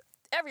with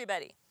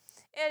everybody.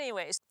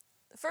 Anyways,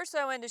 the first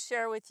I wanted to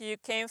share with you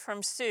came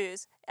from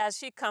Suze, as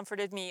she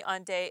comforted me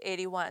on Day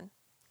 81.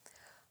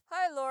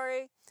 Hi,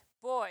 Lori.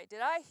 Boy, did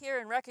I hear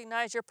and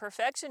recognize your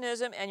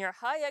perfectionism and your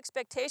high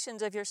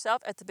expectations of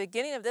yourself at the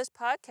beginning of this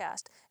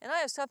podcast. And I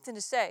have something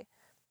to say,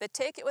 but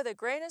take it with a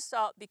grain of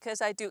salt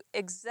because I do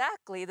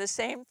exactly the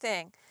same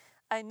thing.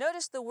 I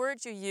noticed the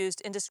words you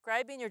used in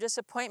describing your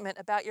disappointment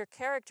about your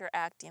character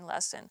acting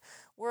lesson.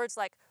 Words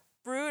like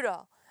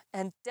brutal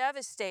and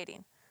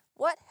devastating.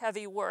 What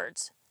heavy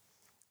words.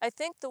 I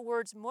think the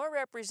words more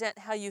represent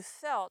how you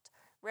felt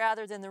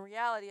rather than the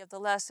reality of the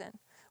lesson.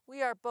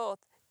 We are both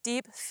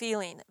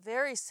deep-feeling,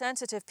 very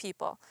sensitive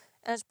people,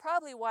 and it's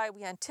probably why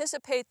we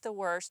anticipate the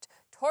worst,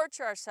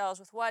 torture ourselves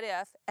with what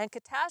if, and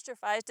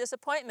catastrophize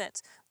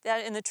disappointments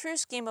that in the true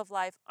scheme of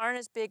life aren't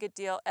as big a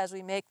deal as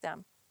we make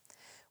them.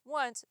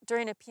 Once,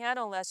 during a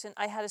piano lesson,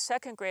 I had a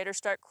second grader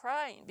start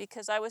crying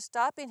because I was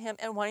stopping him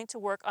and wanting to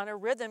work on a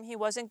rhythm he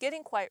wasn't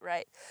getting quite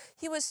right.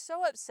 He was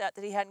so upset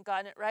that he hadn't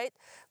gotten it right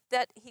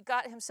that he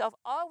got himself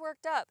all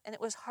worked up, and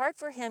it was hard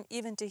for him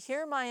even to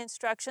hear my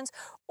instructions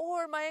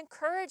or my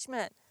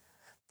encouragement.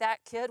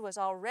 That kid was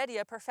already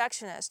a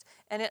perfectionist,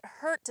 and it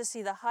hurt to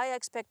see the high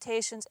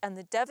expectations and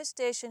the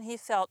devastation he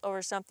felt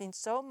over something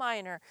so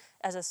minor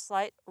as a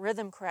slight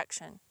rhythm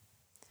correction.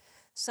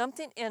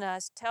 Something in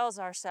us tells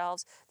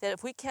ourselves that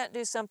if we can't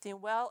do something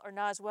well or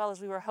not as well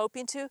as we were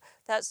hoping to,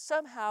 that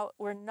somehow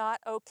we're not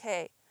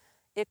okay.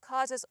 It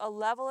causes a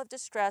level of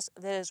distress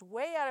that is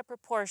way out of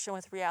proportion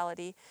with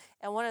reality,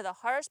 and one of the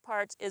hardest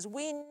parts is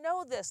we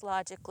know this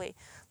logically,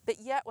 but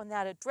yet when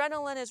that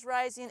adrenaline is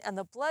rising and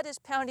the blood is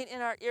pounding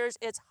in our ears,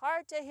 it's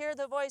hard to hear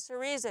the voice of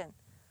reason.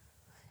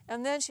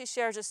 And then she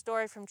shares a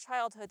story from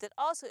childhood that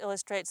also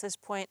illustrates this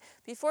point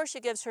before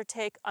she gives her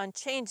take on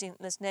changing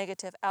this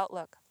negative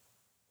outlook.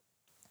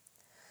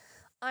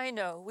 I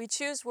know, we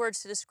choose words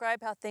to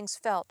describe how things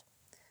felt,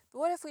 but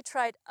what if we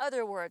tried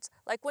other words,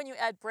 like when you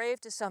add brave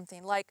to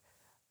something, like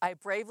I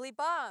bravely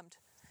bombed.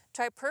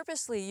 Try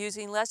purposely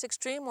using less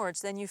extreme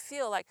words than you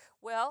feel, like,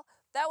 well,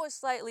 that was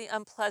slightly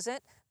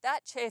unpleasant,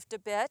 that chafed a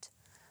bit.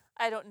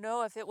 I don't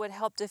know if it would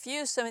help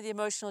diffuse some of the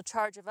emotional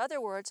charge of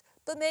other words,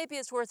 but maybe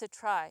it's worth a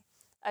try.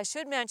 I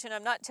should mention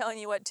I'm not telling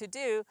you what to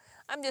do,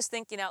 I'm just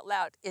thinking out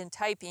loud in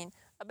typing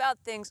about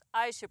things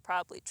I should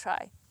probably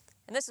try.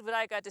 And this is what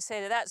I got to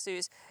say to that,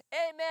 Suze.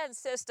 Amen,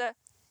 sister.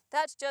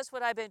 That's just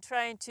what I've been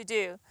trying to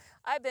do.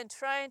 I've been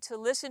trying to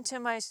listen to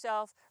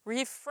myself,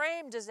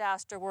 reframe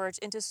disaster words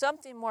into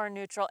something more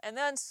neutral, and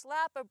then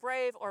slap a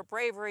brave or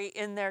bravery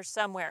in there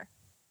somewhere.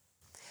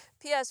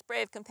 P.S.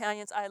 Brave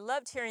Companions, I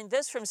loved hearing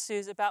this from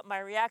Suze about my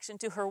reaction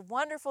to her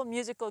wonderful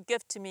musical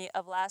gift to me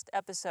of last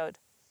episode.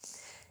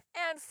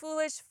 And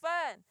foolish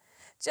fun!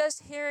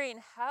 Just hearing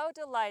how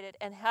delighted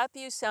and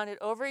happy you sounded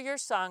over your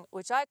song,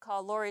 which I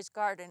call Lori's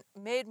Garden,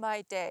 made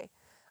my day.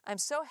 I'm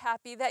so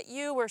happy that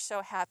you were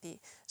so happy.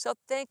 So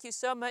thank you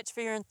so much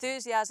for your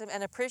enthusiasm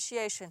and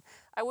appreciation.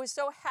 I was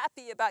so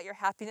happy about your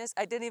happiness,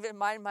 I didn't even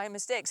mind my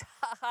mistakes.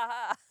 Ha ha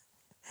ha.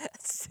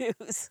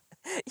 Suze,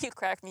 you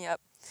crack me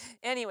up.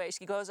 Anyway,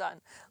 she goes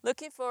on.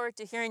 Looking forward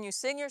to hearing you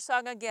sing your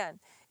song again.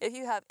 If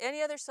you have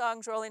any other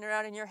songs rolling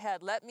around in your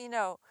head, let me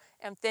know.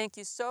 And thank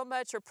you so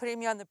much for putting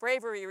me on the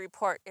Bravery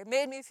Report. It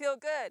made me feel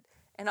good.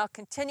 And I'll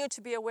continue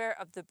to be aware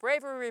of the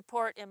Bravery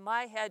Report in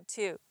my head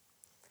too.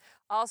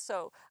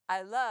 Also,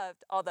 I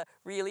loved all the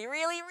really,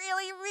 really,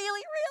 really,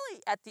 really,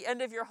 really at the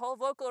end of your whole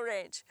vocal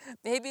range.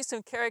 Maybe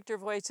some character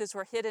voices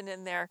were hidden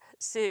in there,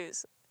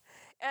 Suze.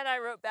 And I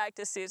wrote back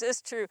to Suze,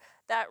 it's true,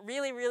 that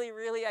really, really,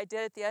 really I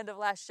did at the end of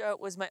last show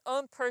was my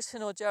own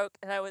personal joke,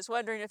 and I was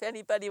wondering if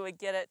anybody would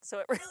get it, so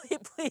it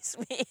really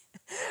pleased me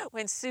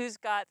when Suze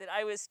got that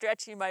I was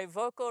stretching my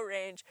vocal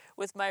range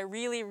with my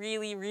really,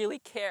 really, really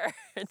care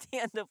at the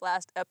end of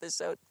last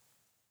episode.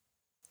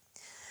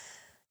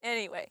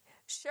 Anyway,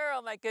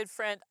 Cheryl, my good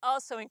friend,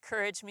 also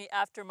encouraged me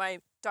after my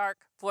dark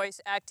voice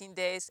acting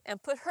days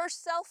and put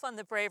herself on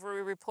the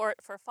Bravery Report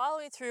for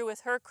following through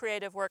with her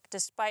creative work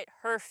despite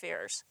her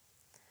fears.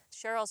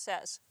 Cheryl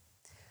says,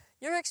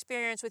 your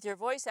experience with your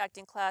voice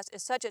acting class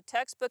is such a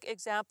textbook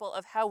example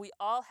of how we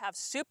all have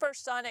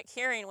supersonic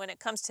hearing when it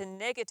comes to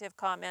negative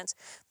comments,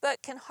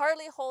 but can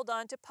hardly hold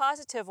on to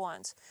positive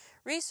ones.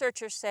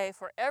 Researchers say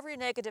for every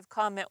negative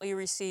comment we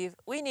receive,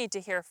 we need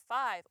to hear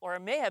 5, or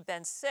it may have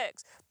been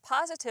 6,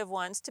 positive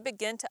ones to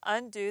begin to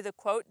undo the,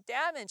 quote,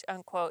 damage,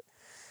 unquote.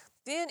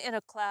 Being in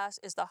a class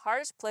is the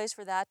hardest place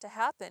for that to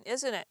happen,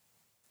 isn't it?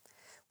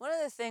 One of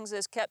the things that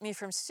has kept me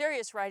from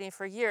serious writing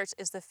for years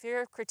is the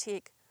fear of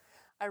critique.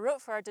 I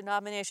wrote for our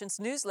denomination's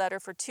newsletter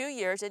for 2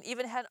 years and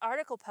even had an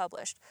article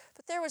published,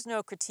 but there was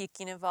no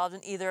critiquing involved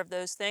in either of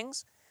those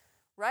things.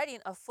 Writing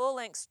a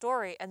full-length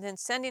story and then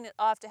sending it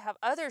off to have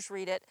others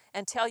read it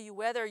and tell you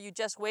whether you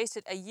just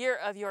wasted a year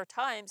of your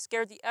time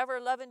scared the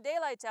ever-loving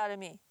daylights out of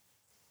me.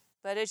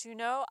 But as you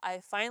know, I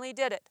finally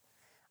did it.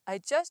 I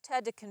just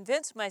had to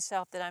convince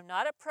myself that I'm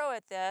not a pro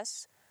at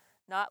this,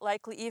 not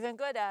likely even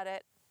good at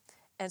it,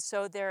 and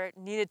so there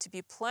needed to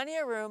be plenty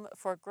of room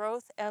for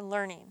growth and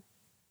learning.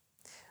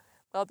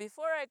 Well,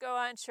 before I go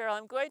on, Cheryl,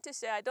 I'm going to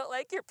say I don't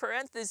like your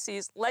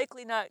parentheses,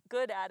 likely not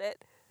good at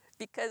it,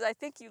 because I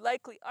think you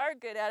likely are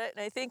good at it,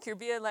 and I think you're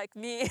being like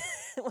me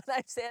when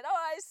I said, oh,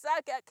 I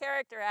suck at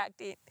character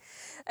acting.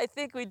 I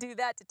think we do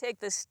that to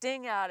take the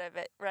sting out of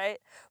it, right?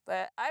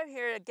 But I'm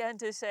here again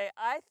to say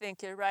I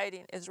think your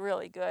writing is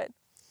really good.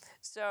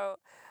 So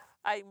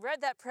I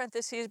read that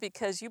parentheses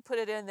because you put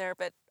it in there,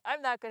 but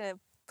I'm not going to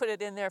put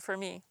it in there for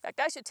me. In fact,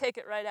 I should take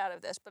it right out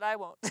of this, but I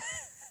won't.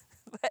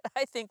 But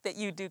I think that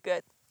you do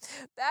good.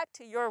 Back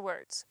to your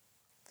words.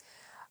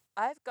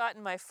 I've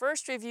gotten my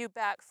first review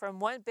back from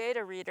one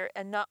beta reader,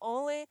 and not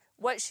only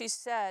what she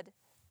said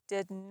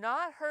did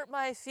not hurt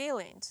my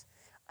feelings,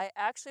 I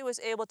actually was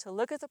able to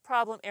look at the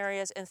problem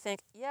areas and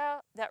think, yeah,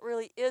 that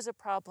really is a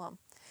problem.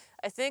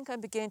 I think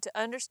I'm beginning to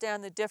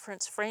understand the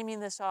difference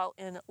framing this all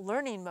in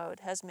learning mode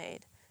has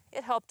made.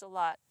 It helped a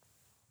lot.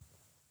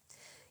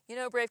 You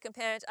know, Brave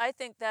Companions, I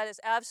think that is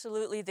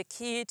absolutely the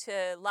key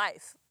to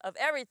life, of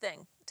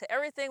everything. To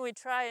everything we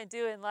try and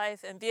do in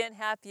life and being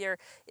happier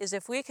is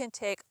if we can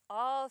take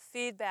all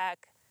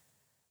feedback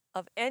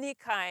of any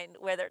kind,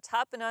 whether it's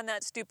hopping on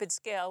that stupid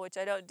scale, which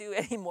I don't do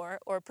anymore,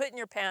 or putting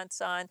your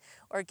pants on,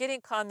 or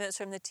getting comments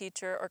from the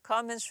teacher, or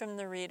comments from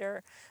the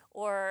reader,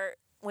 or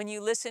when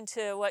you listen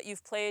to what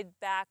you've played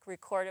back,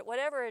 record it,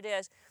 whatever it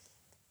is,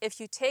 if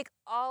you take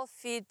all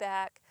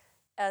feedback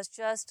as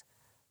just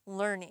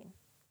learning.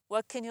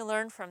 What can you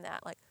learn from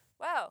that? Like,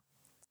 wow,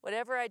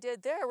 whatever I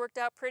did there worked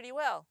out pretty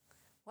well.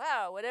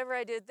 Wow, whatever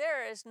I did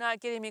there is not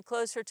getting me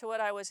closer to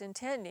what I was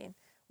intending.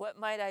 What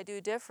might I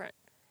do different?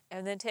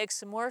 And then take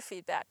some more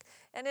feedback.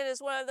 And it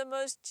is one of the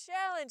most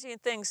challenging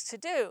things to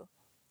do.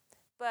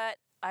 But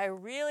I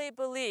really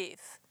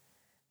believe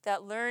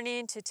that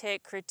learning to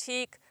take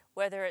critique,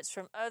 whether it's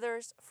from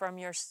others, from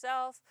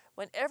yourself,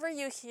 whenever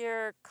you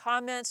hear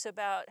comments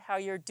about how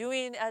you're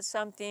doing at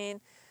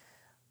something,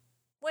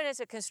 when it's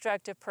a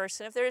constructive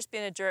person, if they're just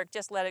being a jerk,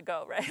 just let it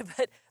go, right?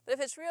 But if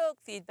it's real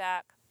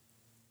feedback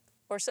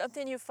or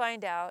something you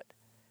find out,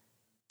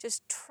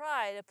 just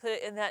try to put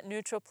it in that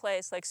neutral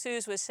place, like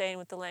Suze was saying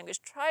with the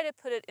language. Try to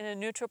put it in a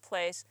neutral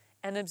place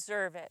and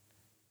observe it.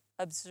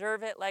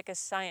 Observe it like a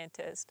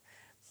scientist.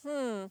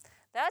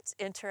 That's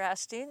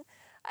interesting.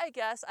 I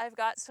guess I've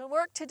got some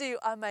work to do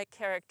on my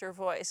character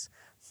voice.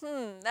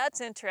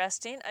 That's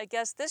interesting. I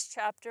guess this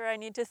chapter I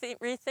need to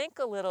rethink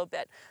a little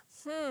bit.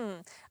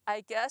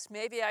 I guess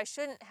maybe I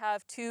shouldn't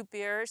have 2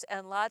 beers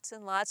and lots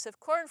of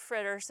corn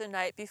fritters the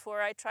night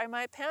before I try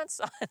my pants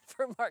on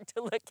for Mark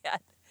to look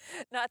at.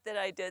 Not that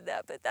I did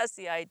that, but that's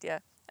the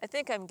idea. I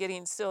think I'm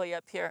getting silly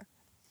up here.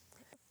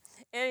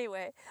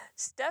 Anyway,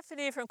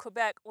 Stephanie from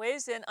Quebec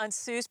weighs in on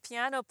Sue's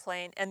piano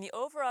playing and the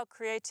overall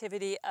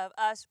creativity of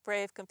us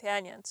brave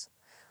companions.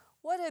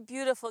 What a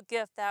beautiful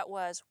gift that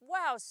was.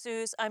 Wow,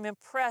 Suze, I'm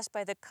impressed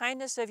by the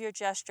kindness of your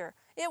gesture.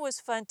 It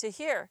was fun to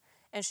hear.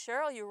 And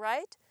Cheryl, you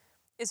right?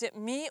 Is it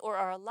me or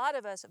are a lot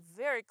of us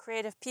very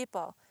creative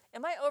people?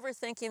 Am I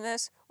overthinking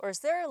this, or is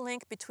there a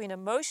link between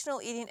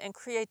emotional eating and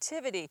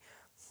creativity?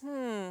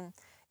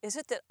 Is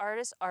it that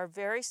artists are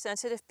very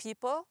sensitive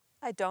people?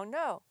 I don't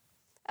know.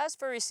 As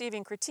for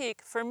receiving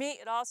critique, for me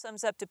it all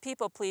sums up to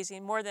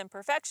people-pleasing more than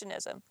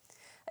perfectionism.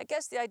 I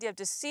guess the idea of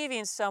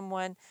deceiving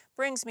someone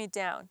brings me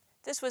down.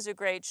 This was a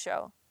great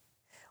show.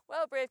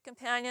 Well, brave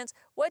companions,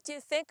 what do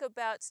you think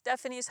about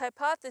Stephanie's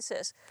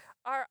hypothesis?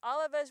 Are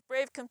all of us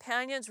brave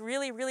companions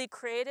really, really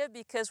creative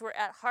because we're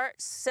at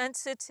heart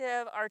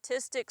sensitive,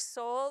 artistic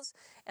souls,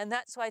 and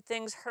that's why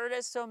things hurt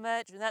us so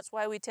much, and that's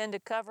why we tend to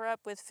cover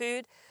up with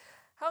food?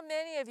 How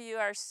many of you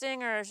are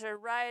singers or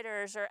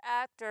writers or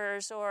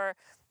actors or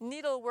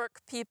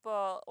needlework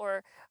people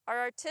or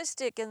are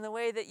artistic in the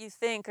way that you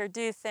think or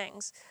do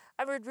things?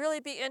 I would really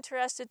be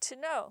interested to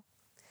know.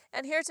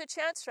 And here's a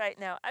chance right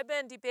now. I've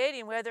been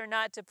debating whether or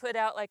not to put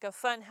out like a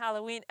fun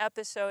Halloween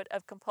episode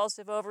of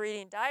Compulsive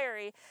Overeating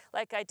Diary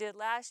like I did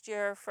last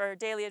year for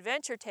Daily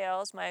Adventure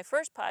Tales, my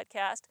first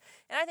podcast,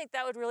 and I think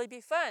that would really be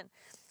fun.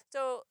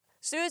 So,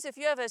 Suze, if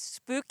you have a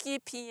spooky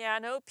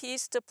piano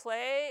piece to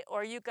play,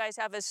 or you guys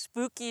have a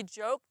spooky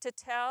joke to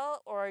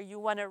tell, or you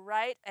want to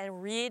write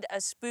and read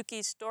a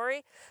spooky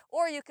story,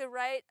 or you could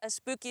write a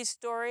spooky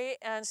story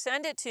and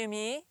send it to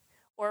me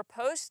or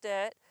post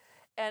it,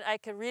 and I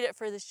could read it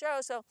for the show.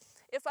 So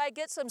if I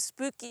get some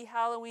spooky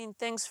Halloween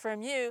things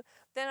from you,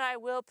 then I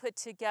will put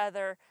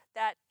together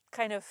that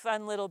kind of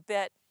fun little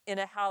bit in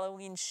a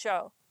Halloween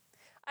show.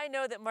 I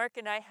know that Mark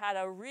and I had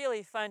a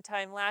really fun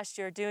time last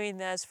year doing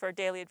this for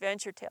Daily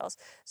Adventure Tales,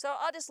 so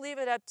I'll just leave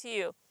it up to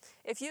you.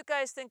 If you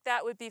guys think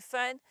that would be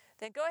fun,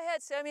 then go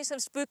ahead, send me some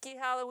spooky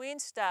Halloween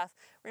stuff.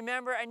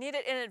 Remember, I need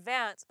it in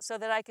advance so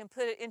that I can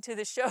put it into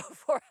the show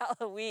for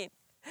Halloween.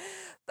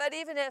 But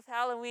even if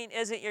Halloween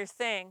isn't your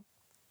thing,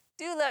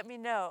 do let me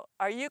know.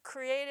 Are you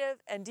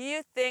creative, and do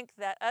you think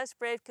that us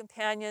brave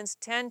companions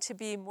tend to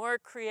be more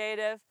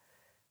creative?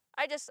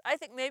 I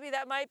think maybe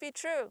that might be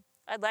true.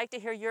 I'd like to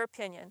hear your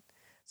opinion.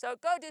 So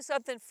go do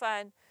something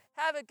fun,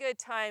 have a good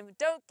time,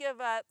 don't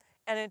give up,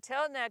 and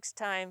until next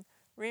time,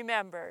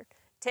 remember,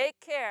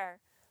 take care,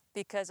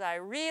 because I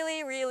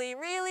really, really,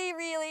 really,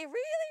 really,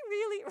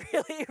 really,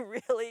 really,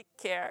 really, really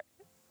care.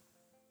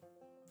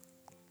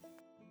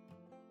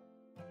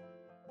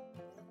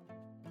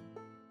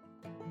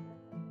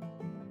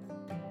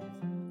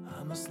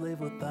 I'm a slave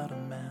without a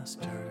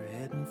master,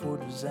 heading for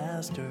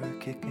disaster,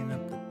 kicking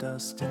up the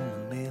dust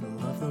in the middle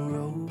of the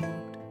road.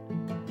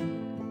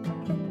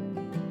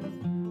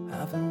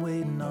 I've been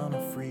waiting on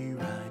a free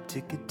ride,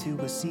 ticket to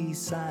a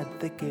seaside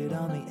thicket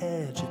on the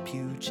edge of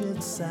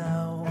Puget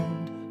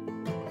Sound.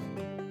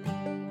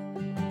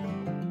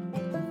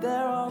 And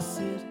there I'll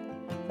sit,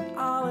 and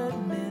I'll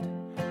admit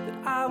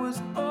that I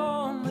was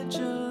only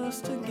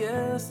just a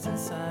guest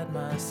inside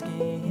my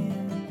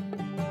skin.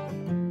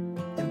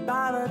 And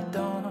by the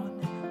dawn,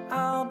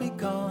 I'll be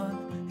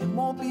gone and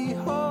won't be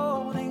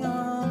holding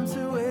on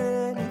to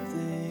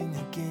anything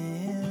again.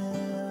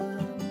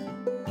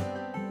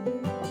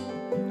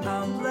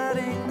 I'm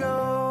letting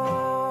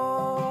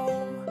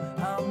go,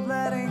 I'm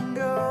letting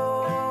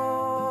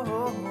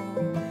go.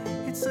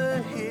 It's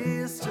a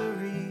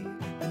history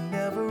that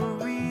never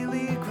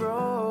really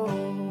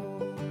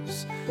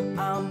grows.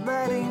 I'm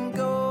letting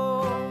go.